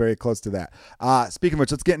News is very close to that. Speaking of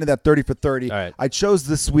which, let's get into that 30 for 30. All right. I chose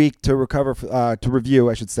this week to review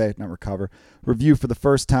for the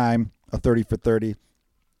first time a 30 for 30,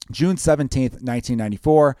 June 17th,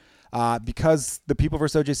 1994. Because The People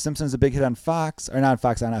vs. O.J. Simpson is a big hit on Fox, or not on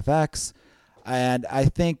Fox, on FX. And I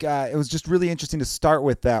think it was just really interesting to start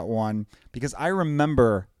with that one because I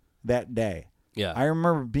remember that day. Yeah. I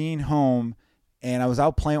remember being home and I was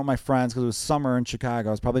out playing with my friends because it was summer in Chicago.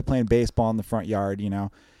 I was probably playing baseball in the front yard,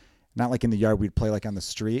 Not like in the yard, we'd play like on the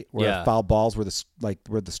street where foul balls were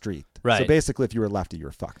the street. Right. So basically, if you were lefty, you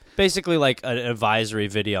were fucked. Basically, like an advisory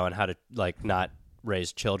video on how to like not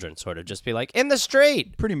raise children, sort of just be like in the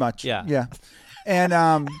street. Pretty much. Yeah. Yeah. And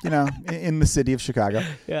in the city of Chicago.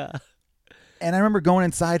 Yeah. And I remember going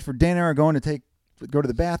inside for dinner or go to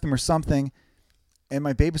the bathroom or something, and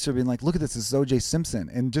my babysitter being like, "Look at this is O.J. Simpson,"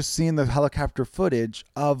 and just seeing the helicopter footage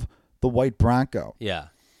of the white Bronco. Yeah.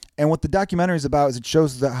 And what the documentary is about is it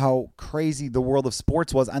shows how crazy the world of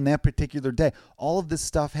sports was on that particular day. All of this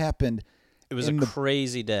stuff happened. It was a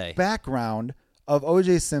crazy day. Background of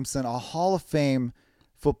O.J. Simpson, a Hall of Fame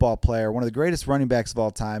football player, one of the greatest running backs of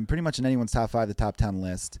all time, pretty much in anyone's top 5, the top 10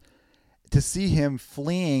 list. To see him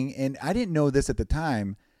fleeing, and I didn't know this at the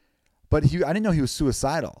time, but I didn't know he was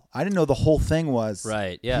suicidal. I didn't know the whole thing was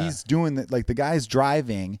right. Yeah. He's doing that, like the guy's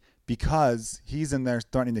driving because he's in there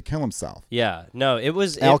threatening to kill himself. Yeah. No, it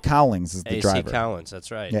was Al Cowlings is the AC driver. Cowlings,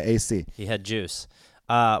 that's right. Yeah, AC. He had juice.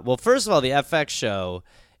 Well, first of all, the FX show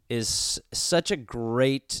is such a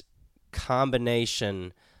great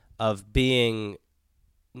combination of being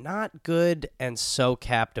not good and so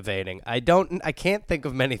captivating. I can't think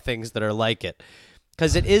of many things that are like it,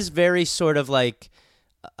 because it is very sort of like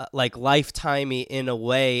Lifetimey in a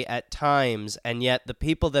way at times, and yet the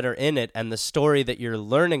people that are in it and the story that you're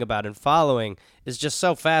learning about and following is just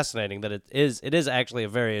so fascinating that it is actually a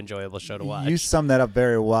very enjoyable show to watch. You sum that up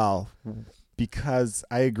very well, because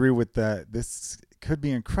I agree with that. This could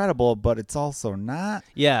be incredible, but it's also not.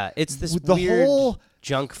 Yeah, it's this the weird whole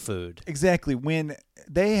junk food. Exactly. When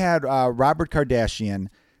they had Robert Kardashian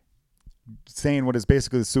saying what is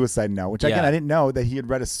basically the suicide note, which again, I didn't know that he had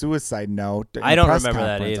read a suicide note. I don't remember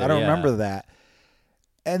that either. I don't remember that.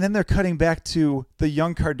 And then they're cutting back to the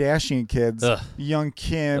young Kardashian kids, young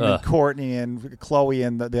Kim and Kourtney and Khloe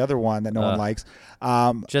and the other one that no one likes.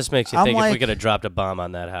 Just makes you think if we could have dropped a bomb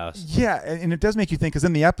on that house. Yeah, and it does make you think, because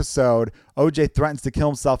in the episode, OJ threatens to kill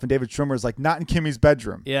himself, and David Schwimmer is like, not in Kimmy's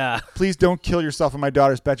bedroom. Yeah. Please don't kill yourself in my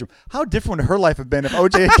daughter's bedroom. How different would her life have been if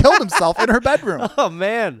OJ had killed himself in her bedroom? Oh,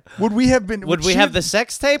 man. Would we have been... Would we have the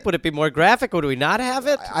sex tape? Would it be more graphic? Would we not have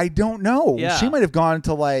it? I don't know. Yeah. She might have gone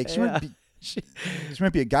to she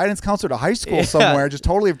might be a guidance counselor at a high school somewhere, just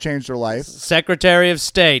totally have changed her life. Secretary of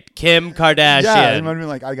State, Kim Kardashian. Yeah, you might be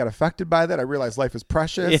like, I got affected by that. I realized life is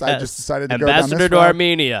precious. Yes. I just decided to go down this Ambassador to route.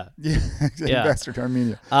 Armenia. Yeah, Ambassador to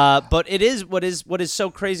Armenia. But it is what is so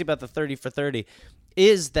crazy about the 30 for 30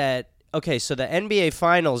 is that, okay, so the NBA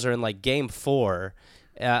Finals are in like Game 4.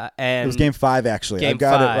 And it was Game 5, actually. Game I've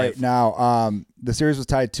got 5. it right now. The series was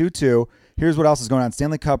tied 2-2. Here's what else is going on.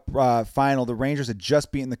 Stanley Cup final. The Rangers had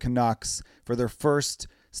just beaten the Canucks for their first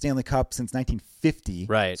Stanley Cup since 1950.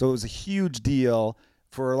 Right. So it was a huge deal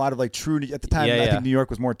for a lot of at the time. I think New York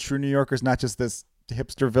was more true New Yorkers, not just this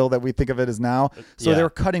hipsterville that we think of it as now. So they were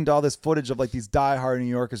cutting to all this footage of like these diehard New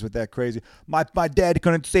Yorkers with that crazy, my dad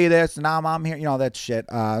couldn't say this, and now I'm here. All that shit.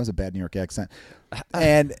 It was a bad New York accent.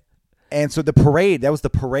 And so the parade, that was the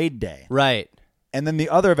parade day. Right. And then the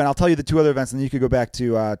other event, I'll tell you the two other events, and then you could go back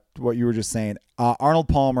to what you were just saying. Arnold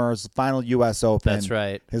Palmer's final U.S. Open. That's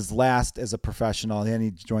right. His last as a professional. Then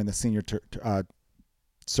he joined the senior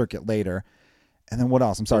circuit later. And then what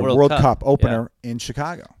else? I'm sorry, World Cup opener in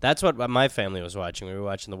Chicago. That's what my family was watching. We were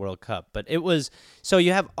watching the World Cup. But it was, so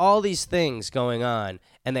you have all these things going on,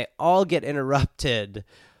 and they all get interrupted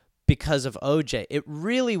because of OJ. It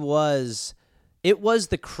really was, it was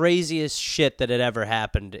the craziest shit that had ever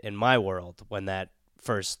happened in my world when that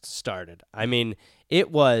first started. I mean,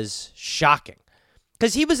 it was shocking.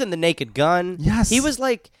 Because he was in the Naked Gun. Yes. He was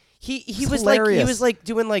like... He was like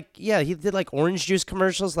doing like he did like orange juice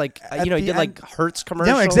commercials, like he did like Hertz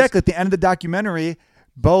commercials. No, exactly. At the end of the documentary,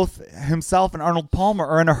 both himself and Arnold Palmer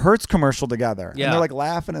are in a Hertz commercial together. Yeah. And they're like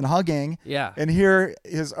laughing and hugging. Yeah. And here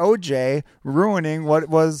is OJ ruining what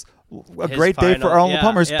was a His great day final- for Arnold yeah,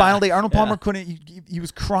 Palmer. His yeah, final day. Arnold yeah. Palmer couldn't, he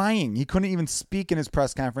was crying. He couldn't even speak in his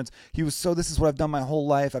press conference. He was this is what I've done my whole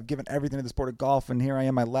life. I've given everything to the sport of golf, and here I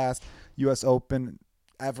am, my last U.S. Open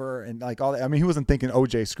ever, and like all that. I mean, he wasn't thinking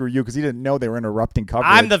OJ, screw you, because he didn't know they were interrupting coverage.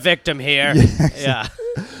 I'm the victim here. Yeah.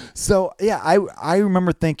 So yeah, I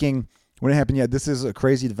remember thinking when it happened, yeah, this is a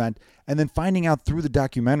crazy event, and then finding out through the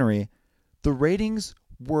documentary, the ratings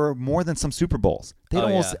were more than some Super Bowls. They had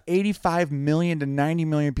almost 85 million to 90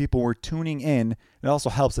 million people were tuning in. It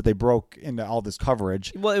also helps that they broke into all this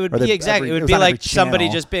coverage. Well, it would be exactly. It would be like somebody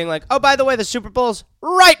just being like, "Oh, by the way, the Super Bowl's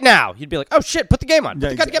right now." You'd be like, "Oh shit, put the game on. Put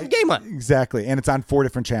the goddamn game on." Exactly, and it's on 4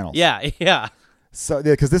 different channels. Yeah. So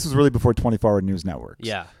because this was really before 24-hour news networks.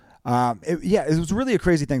 Yeah. It was really a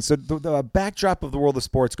crazy thing. So the backdrop of the world of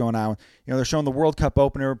sports going on, they're showing the World Cup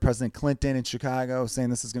opener, President Clinton in Chicago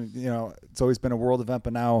saying this is going to, it's always been a world event,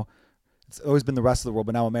 but now it's always been the rest of the world,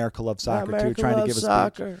 but now America loves soccer too. Trying to give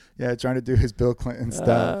us speech. Yeah, trying to do his Bill Clinton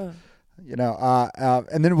stuff.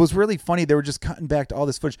 And then it was really funny. They were just cutting back to all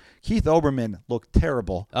this footage. Keith Olbermann looked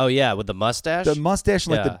terrible. Oh yeah, with the mustache. The mustache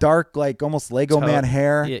and like the dark, like almost Lego man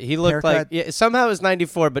hair. Yeah, he looked haircut. like somehow it was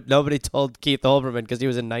 94, but nobody told Keith Olbermann because he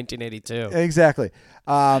was in 1982. Exactly.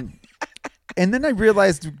 And then I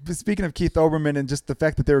realized, speaking of Keith Olbermann and just the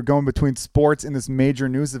fact that they were going between sports and this major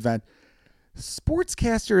news event,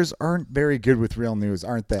 sportscasters aren't very good with real news,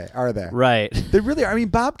 aren't they? Are they? Right. They really are. I mean,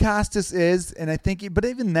 Bob Costas is, and I think, but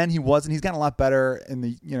even then he wasn't. He's gotten a lot better in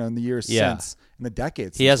the in the years since, in the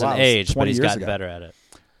decades. He hasn't aged, 20 but he's years gotten ago. better at it.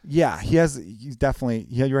 Yeah, he has. He's definitely.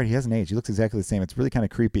 Yeah, you're right. He hasn't aged. He looks exactly the same. It's really kind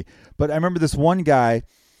of creepy. But I remember this one guy,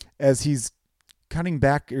 as he's cutting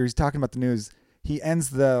back, or he's talking about the news. He ends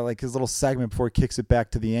his little segment before he kicks it back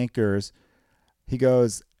to the anchors. He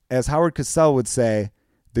goes, as Howard Cosell would say,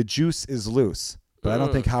 "The juice is loose." But I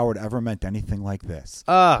don't think Howard ever meant anything like this.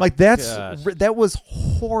 That was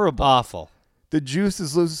horrible. Awful. The juice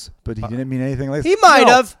is loose, but he didn't mean anything like this. He might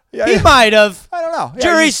have. Yeah, he might have. I don't know.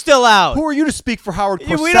 Jury's still out. Who are you to speak for Howard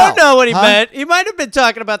Cosell? We don't know what he meant. He might have been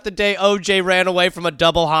talking about the day OJ ran away from a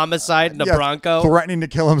double homicide in a Bronco. Threatening to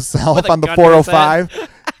kill himself on the gun to his 405.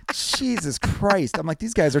 Jesus Christ. I'm like,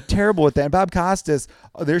 these guys are terrible with that. And Bob Costas,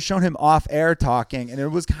 they're showing him off air talking, and it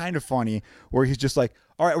was kind of funny where he's just like,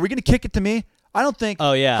 all right, are we going to kick it to me? I don't think.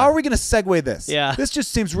 Oh, yeah. How are we going to segue this? Yeah. This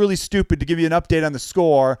just seems really stupid to give you an update on the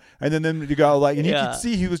score, and then to go like, and you could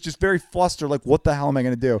see he was just very flustered, like, what the hell am I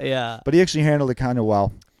going to do? Yeah. But he actually handled it kind of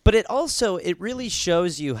well. But it really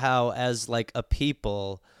shows you how, as like a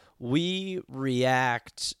people, we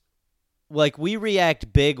react. Like, we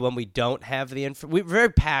react big when we don't have the info. We're very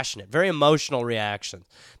passionate, very emotional reactions,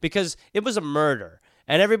 because it was a murder,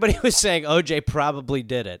 and everybody was saying OJ probably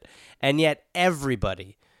did it, and yet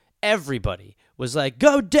everybody was like,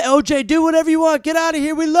 go, OJ, do whatever you want. Get out of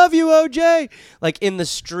here. We love you, OJ. Like, in the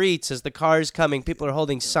streets, as the car's coming, people are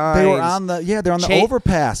holding signs. They were on the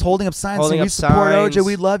overpass, holding up signs saying, we support OJ,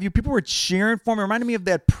 we love you. People were cheering for him. It reminded me of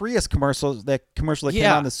that Prius commercial that came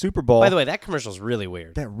on the Super Bowl. By the way, that commercial's really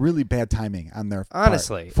weird. That really bad timing on their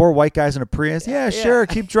Honestly. part. 4 white guys in a Prius. Yeah, sure.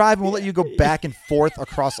 Keep driving. We'll let you go back and forth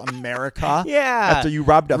across America. Yeah. After you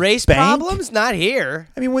robbed a race bank. problems? Not here.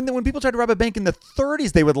 I mean, when people tried to rob a bank in the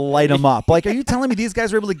 30s, they would light them up. Like, are you telling me these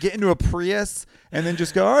guys were able to get into a Prius and then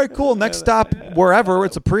just go, all right, cool, next stop wherever,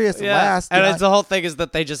 it's a Prius at last. And the whole thing is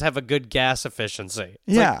that they just have a good gas efficiency.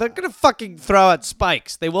 It's yeah. Like, they're going to fucking throw out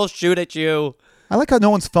spikes. They will shoot at you. I like how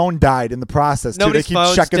no one's phone died in the process, too. Nobody's They keep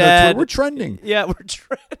phone's checking dead. their We're trending. Yeah, we're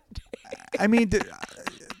trending. I mean,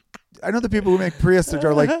 I know the people who make Prius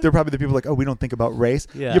are like, they're probably the people like, oh, we don't think about race.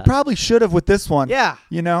 Yeah. You probably should have with this one. Yeah.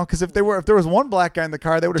 You know, because if there was one black guy in the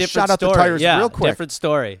car, they would have shot out the tires real quick. Different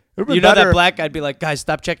story. You know that black guy'd be like, guys,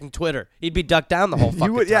 stop checking Twitter. He'd be ducked down the whole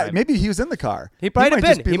fucking time. Yeah, maybe he was in the car. He might have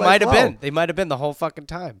been. He might have "Whoa." been. They might have been the whole fucking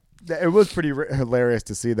time. It was pretty hilarious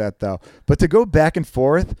to see that, though. But to go back and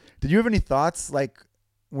forth, did you have any thoughts, like,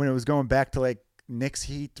 when it was going back to, like, Knicks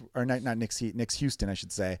Heat, or not Knicks Heat, Knicks Houston, I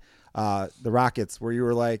should say, the Rockets, where you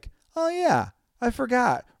were like, oh, yeah, I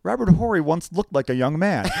forgot. Robert Horry once looked like a young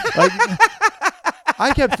man. Like,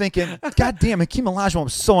 I kept thinking, God damn, Hakeem Olajuwon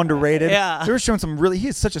was so underrated. Yeah. They were showing he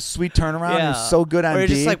had such a sweet turnaround. He was so good on D. Or you're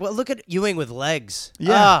D. just like, well, look at Ewing with legs.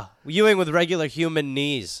 Yeah. Ewing with regular human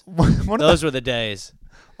knees. One Those were the days.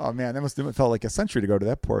 Oh, man, that must have felt like a century to go to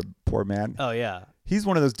that poor man. Oh, yeah. He's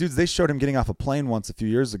one of those dudes. They showed him getting off a plane once a few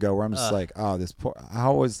years ago where I'm just like, oh, this poor,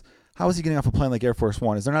 how is he getting off a plane like Air Force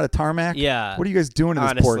One? Is there not a tarmac? Yeah. What are you guys doing to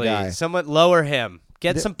this poor guy? Someone lower him.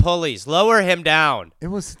 Get some pulleys. Lower him down. It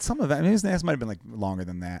was some of that. I mean, his ass might have been like longer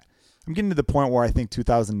than that. I'm getting to the point where I think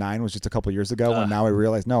 2009 was just a couple years ago, when now I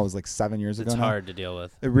realize, no, it was like 7 years ago. It's now. hard to deal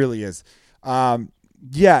with. It really is.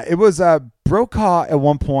 Yeah, it was Brokaw at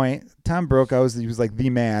one point. Tom Brokaw he was like the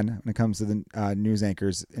man when it comes to the news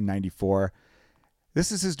anchors in '94.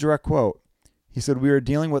 This is his direct quote. He said, "We are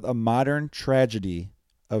dealing with a modern tragedy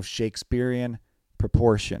of Shakespearean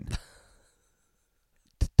proportion."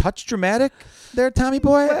 Touch dramatic there, Tommy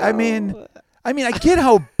boy. Well, I mean, I get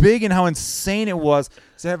how big and how insane it was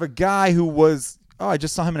to have a guy who was, I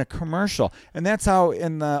just saw him in a commercial. And that's how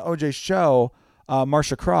in the OJ show,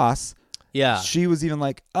 Marsha Cross, she was even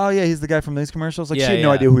like, oh, yeah, he's the guy from these commercials. Like, she had no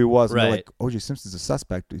idea who he was. And they're like, OJ Simpson's a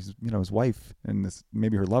suspect. He's, his wife and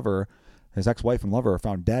maybe her lover, his ex-wife and lover are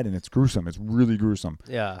found dead, and it's gruesome. It's really gruesome.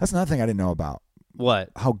 Yeah. That's another thing I didn't know about. What?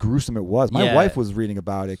 How gruesome it was. My wife was reading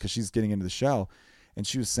about it because she's getting into the show. And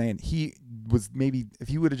she was saying he was maybe, if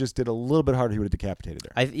he would have just did a little bit harder, he would have decapitated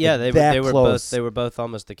her. They were both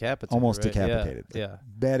almost decapitated. Almost right? decapitated. Yeah.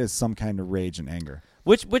 That is some kind of rage and anger.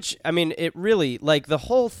 Which I mean, it really, like, the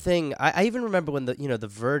whole thing. I even remember when the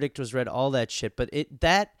verdict was read, all that shit. But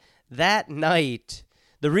that night,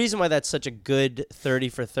 the reason why that's such a good 30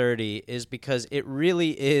 for 30 is because it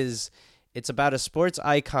really is. It's about a sports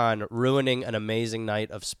icon ruining an amazing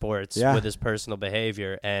night of sports with his personal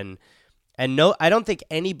behavior. And no, I don't think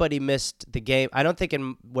anybody missed the game. I don't think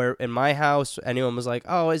in my house anyone was like,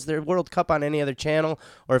 "Oh, is there World Cup on any other channel?"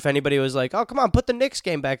 Or if anybody was like, "Oh, come on, put the Knicks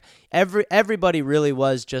game back." Everybody really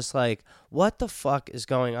was just like, "What the fuck is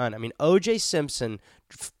going on?" I mean, O.J. Simpson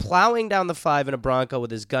plowing down the 5 in a Bronco with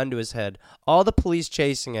his gun to his head, all the police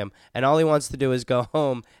chasing him, and all he wants to do is go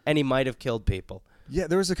home, and he might have killed people. Yeah,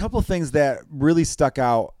 there was a couple of things that really stuck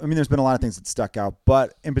out. I mean, there's been a lot of things that stuck out,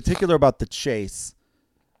 but in particular about the chase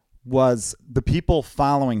was the people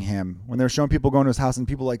following him when they were showing people going to his house and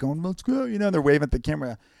people like going, let's go, they're waving at the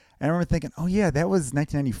camera. And I remember thinking, oh yeah, that was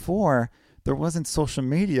 1994. There wasn't social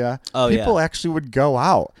media. People actually would go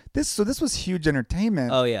out. This was huge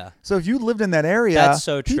entertainment. Oh yeah. So if you lived in that area, that's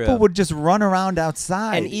so true. People would just run around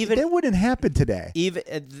outside. And even that wouldn't happen today. Even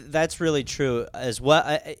that's really true as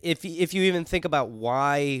well. If you even think about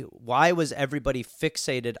why was everybody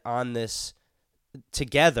fixated on this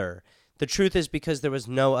together? The truth is because there was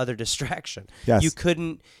no other distraction. Yes.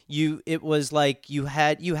 It was like you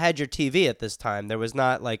had your TV at this time. There was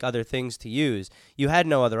not like other things to use. You had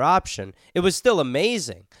no other option. It was still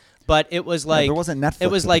amazing, but it was like there wasn't Netflix.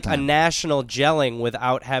 It was like a national gelling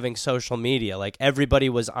without having social media. Like everybody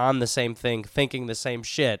was on the same thing, thinking the same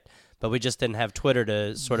shit, but we just didn't have Twitter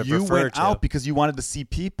to sort of refer to. You went out because you wanted to see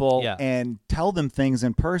people and tell them things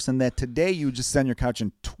in person that today you just sit on your couch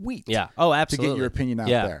and tweet. Yeah. Oh, absolutely. To get your opinion out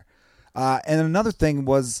there. And another thing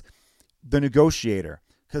was the negotiator,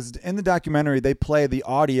 because in the documentary they play the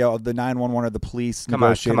audio of the 911 or the police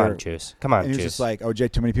negotiator. Come on, Juice. Come on, and he was Juice. just like,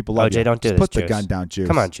 OJ, too many people love you. OJ, don't do just this, put the Juice. gun down, Juice.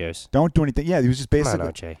 Come on, Juice. Don't do anything. Yeah, he was just basically. Come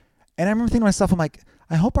on, OJ. And I remember thinking to myself, I'm like,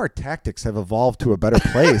 I hope our tactics have evolved to a better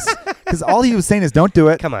place, because all he was saying is, don't do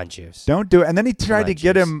it. Come on, Juice. Don't do it. And then he tried to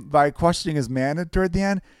get him by questioning his man toward the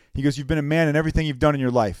end. He goes, you've been a man in everything you've done in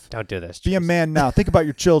your life. Don't do this, Be a man now. Think about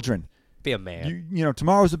your children. Be a man.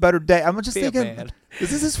 Tomorrow's a better day. I'm just thinking,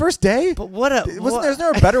 is this his first day? But there's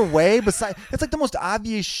there a better way besides? It's like the most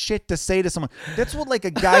obvious shit to say to someone. That's what like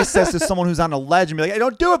a guy says to someone who's on a ledge and be like, hey,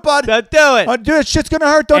 don't do it, bud. Don't do it. Don't do it. Shit's gonna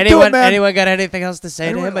hurt. Don't do it, man. Anyone got anything else to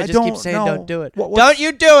say to him? I just keep saying, don't do it. Don't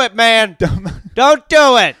you do it, man. Don't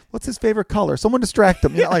do it. What's his favorite color? Someone distract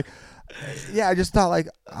him. Yeah, I just thought like,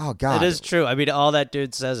 oh God. It is true. I mean, all that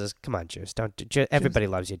dude says is, "Come on, Juice. Don't do, everybody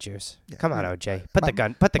loves you, Juice. Come on, OJ. Put the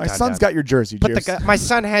gun. Put the gun down. My son's got your jersey, Juice. My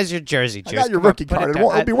son has your jersey, Juice. I got your rookie card.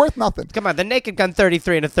 It'll be worth nothing. Come on, the Naked Gun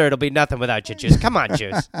 33 and a third will be nothing without you, Juice. Come on,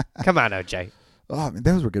 Juice. Come on, OJ. Oh, man,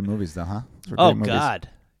 those were good movies, though, huh? Oh God,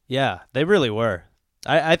 yeah, they really were.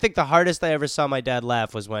 I think the hardest I ever saw my dad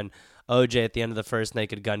laugh was when OJ at the end of the first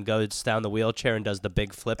Naked Gun goes down the wheelchair and does the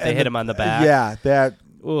big flip. They hit him on the back. Yeah, that.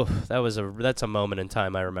 Ooh, that's a moment in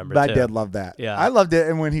time I remember. My too. dad loved that. Yeah. I loved it.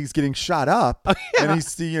 And when he's getting shot up, and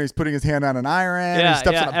he's putting his hand on an iron, and he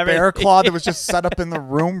steps on a bear claw that was just set up in the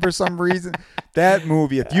room for some reason. That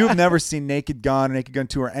movie, if you've never seen Naked Gun, Naked Gun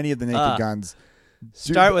 2, or any of the Naked Guns,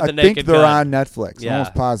 start with the Naked Gun. I think they're on Netflix. Yeah. I'm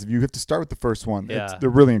almost positive. You have to start with the first one. Yeah. They're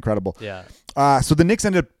really incredible. Yeah. So the Knicks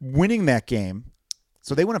ended up winning that game.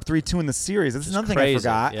 So they went up 3-2 in the series. This is another thing I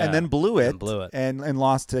forgot. Yeah. And then blew it. And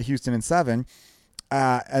lost to Houston in 7.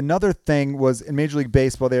 Another thing was in Major League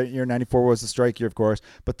Baseball, their year 94 was the strike year, of course.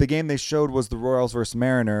 But the game they showed was the Royals versus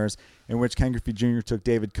Mariners, in which Ken Griffey Jr. took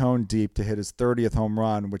David Cone deep to hit his 30th home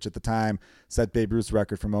run, which at the time set Babe Ruth's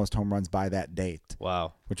record for most home runs by that date.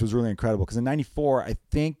 Wow. Which was really incredible. Because in 94, I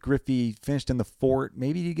think Griffey finished in the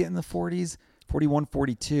maybe you get in the 40s. 41,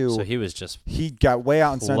 42. So he was just he got way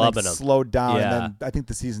out and started slowed down, Yeah. and then I think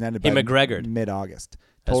the season ended He by McGregored. mid-August.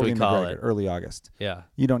 As Totally we call McGregor, it. early August. Yeah.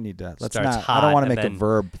 You don't need to. Let's Starts not. hot I don't want to and make a then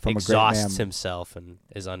verb from a great exhausts man. himself and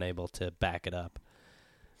is unable to back it up.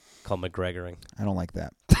 Called McGregoring. I don't like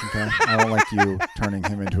that. Okay, I don't like you turning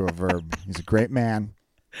him into a verb. He's a great man,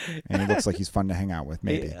 and he looks like he's fun to hang out with.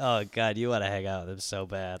 Maybe. Oh God, you want to hang out with him so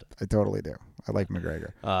bad. I totally do. I like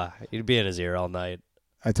McGregor. You'd be in his ear all night.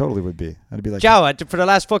 I totally would be. I'd be like, Joe, for the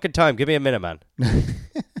last fucking time, give me a minute, man.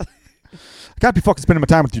 I can't be fucking spending my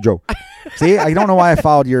time with you, Joe. See, I don't know why I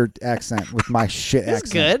followed your accent with my shit It's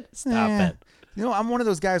accent. good. Stop it. You know, I'm one of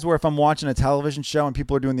those guys where if I'm watching a television show and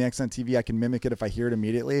people are doing the accent TV, I can mimic it if I hear it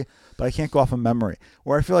immediately, but I can't go off of memory.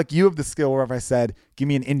 Where I feel like you have the skill where if I said, give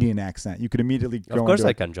me an Indian accent, you could immediately go Of course into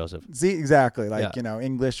I it. can, Joseph. See, exactly. Like, Yeah. you know,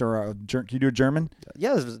 English or can you do a German?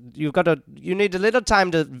 Yes, you need a little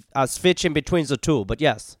time to switch in between the two, but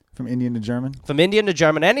yes. From Indian to German? From Indian to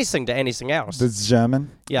German, anything to anything else. That's German?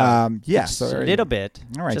 Yeah. Yeah. Just So a little bit.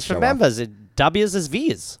 All right, Just show remember, the W's is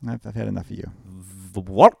V's. I've had enough of you.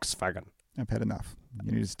 Volkswagen. I've had enough.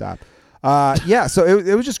 You need to stop. Yeah, so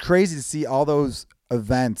it was just crazy to see all those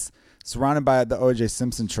events surrounded by the O.J.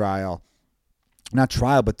 Simpson trial. Not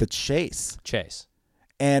trial, but the chase.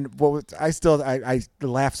 And I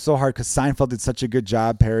laughed so hard because Seinfeld did such a good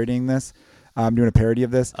job parodying this, doing a parody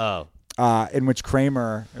of this. Oh. In which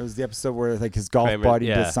Kramer, it was the episode where like his golf buddy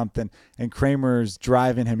did something, and Kramer's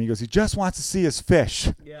driving him. He goes, he just wants to see his fish.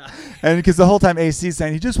 Yeah. And because the whole time AC's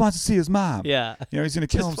saying he just wants to see his mom. Yeah. You know, he's going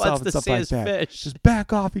to kill Just himself wants and to stuff see like his that. fish. Just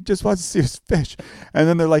back off. He just wants to see his fish. And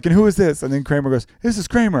then they're like, and who is this? And then Kramer goes, this is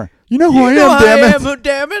Kramer. You know who I am,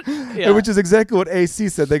 damn it. Yeah. Which is exactly what AC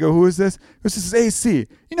said. They go, who is this? This is AC.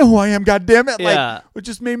 You know who I am, God damn it. Yeah. Like, it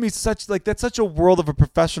just made me that's such a world of a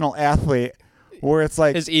professional athlete where it's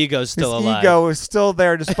like his ego's still alive. His ego is still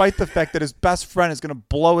there despite the fact that his best friend is going to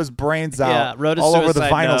blow his brains out wrote a all over the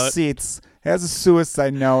suicide vinyl note. seats. Has a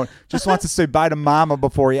suicide note. Just wants to say bye to mama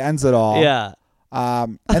before he ends it all. Yeah.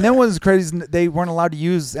 And then what was crazy is they weren't allowed to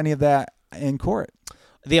use any of that in court.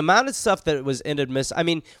 The amount of stuff that was inadmissible. I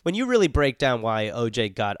mean, when you really break down why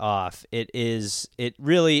OJ got off, it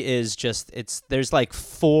really is just there's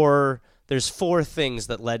four things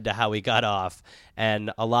that led to how he got off,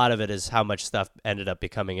 and a lot of it is how much stuff ended up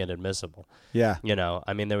becoming inadmissible. Yeah. You know,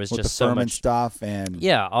 I mean, there was With just the so Furman much stuff and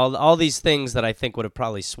all these things that I think would have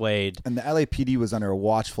probably swayed. And the LAPD was under a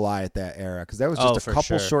watchful eye at that era because that was just a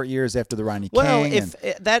couple short years after the Ronnie King.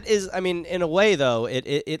 That is, I mean, in a way though, I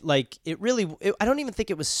don't even think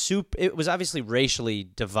it was it was obviously racially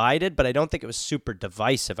divided, but I don't think it was super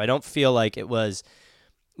divisive. I don't feel like it was,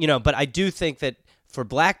 but I do think that for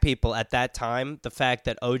black people at that time, the fact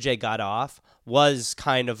that OJ got off was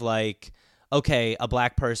kind of like, okay, a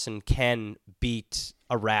black person can beat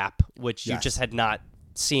a rap, which you just had not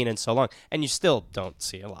seen in so long, and you still don't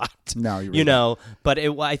see a lot. No, you really but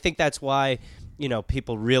I think that's why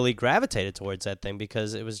people really gravitated towards that thing,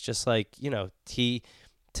 because it was just like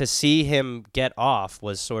to see him get off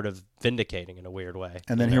was sort of vindicating in a weird way.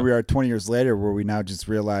 And then here we are 20 years later where we now just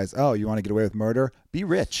realize, oh, you want to get away with murder? Be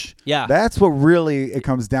rich. Yeah. That's what really it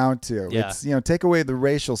comes down to. Yeah. It's, take away the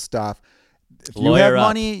racial stuff. If you Lawyer have up.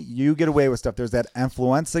 money, you get away with stuff. There's that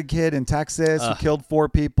influenza kid in Texas who killed 4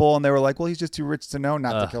 people, and they were like, well, he's just too rich to know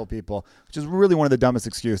not to kill people, which is really one of the dumbest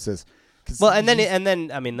excuses. Well, and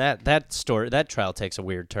then I mean that trial takes a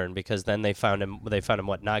weird turn, because then they found him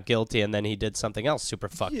what, not guilty, and then he did something else super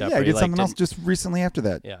fucked up. Yeah, he did something else just recently after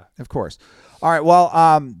that. Yeah, of course. All right, well,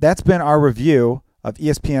 that's been our review of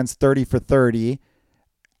ESPN's 30 for 30,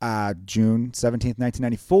 June 17th,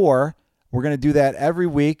 1994. We're gonna do that every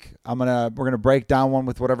week. We're gonna break down one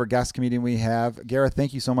with whatever guest comedian we have. Gareth,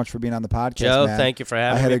 thank you so much for being on the podcast, Joe, man. thank you for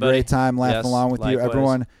having me. I had a buddy. great time laughing along with you. Likewise.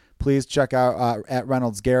 Everyone, please check out at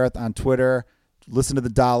Reynolds Gareth on Twitter. Listen to the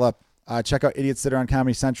Dollop. Check out Idiot Sitter on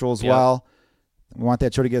Comedy Central as well. We want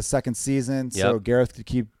that show to get a second season, so Yep. Gareth could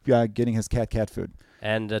keep getting his cat food.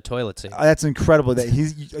 And a toilet seat. That's incredible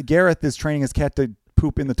that Gareth is training his cat to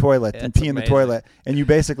poop in the toilet and It's pee in the amazing. toilet, and you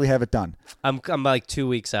basically have it done. I'm like 2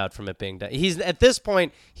 weeks out from it being done. He's at this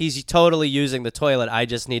point he's totally using the toilet. I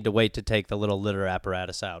just need to wait to take the little litter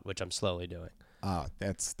apparatus out, which I'm slowly doing. Oh,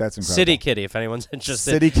 that's incredible. City Kitty, if anyone's interested.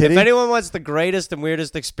 City Kitty? If anyone wants the greatest and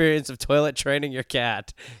weirdest experience of toilet training your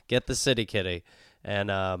cat, get the City Kitty.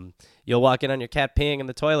 And you'll walk in on your cat peeing in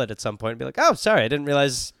the toilet at some point and be like, oh, sorry, I didn't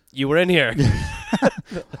realize you were in here.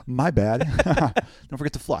 My bad. Don't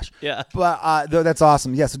forget to flush. Yeah. But that's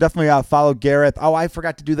awesome. Yeah, so definitely follow Gareth. Oh, I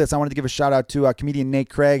forgot to do this. I wanted to give a shout out to comedian Nate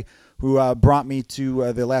Craig, who brought me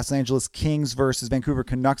to the Los Angeles Kings versus Vancouver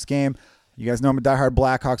Canucks game. You guys know I'm a diehard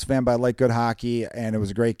Blackhawks fan, but I like good hockey, and it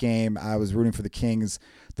was a great game. I was rooting for the Kings.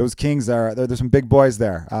 Those Kings there's some big boys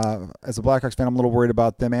there. As a Blackhawks fan, I'm a little worried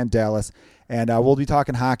about them and Dallas. And we'll be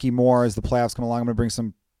talking hockey more as the playoffs come along. I'm going to bring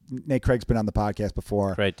some. Nate Craig's been on the podcast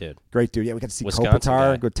before. Great dude. Yeah, we got to see Wisconsin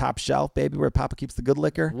Kopitar guy. go top shelf, baby, where Papa keeps the good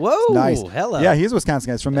liquor. Whoa. It's nice. Hello. Yeah, he's a Wisconsin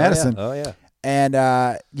guy. He's from Madison. Oh, yeah. And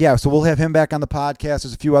so we'll have him back on the podcast.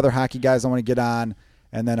 There's a few other hockey guys I want to get on,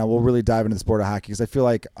 and then we'll really dive into the sport of hockey because I feel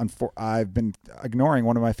like I've been ignoring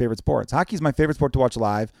one of my favorite sports. Hockey is my favorite sport to watch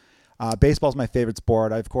live. Baseball is my favorite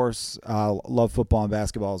sport. I, of course, love football and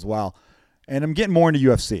basketball as well. And I'm getting more into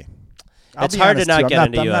UFC. It's hard to not get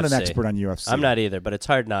into UFC. I'm not an expert on UFC. I'm not either, but it's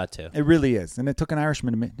hard not to. It really is. And it took an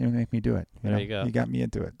Irishman to make me do it. There you go. You got me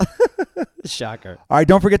into it. Shocker. All right,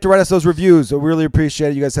 don't forget to write us those reviews. I really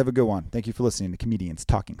appreciate it. You guys have a good one. Thank you for listening to Comedians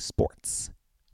Talking Sports.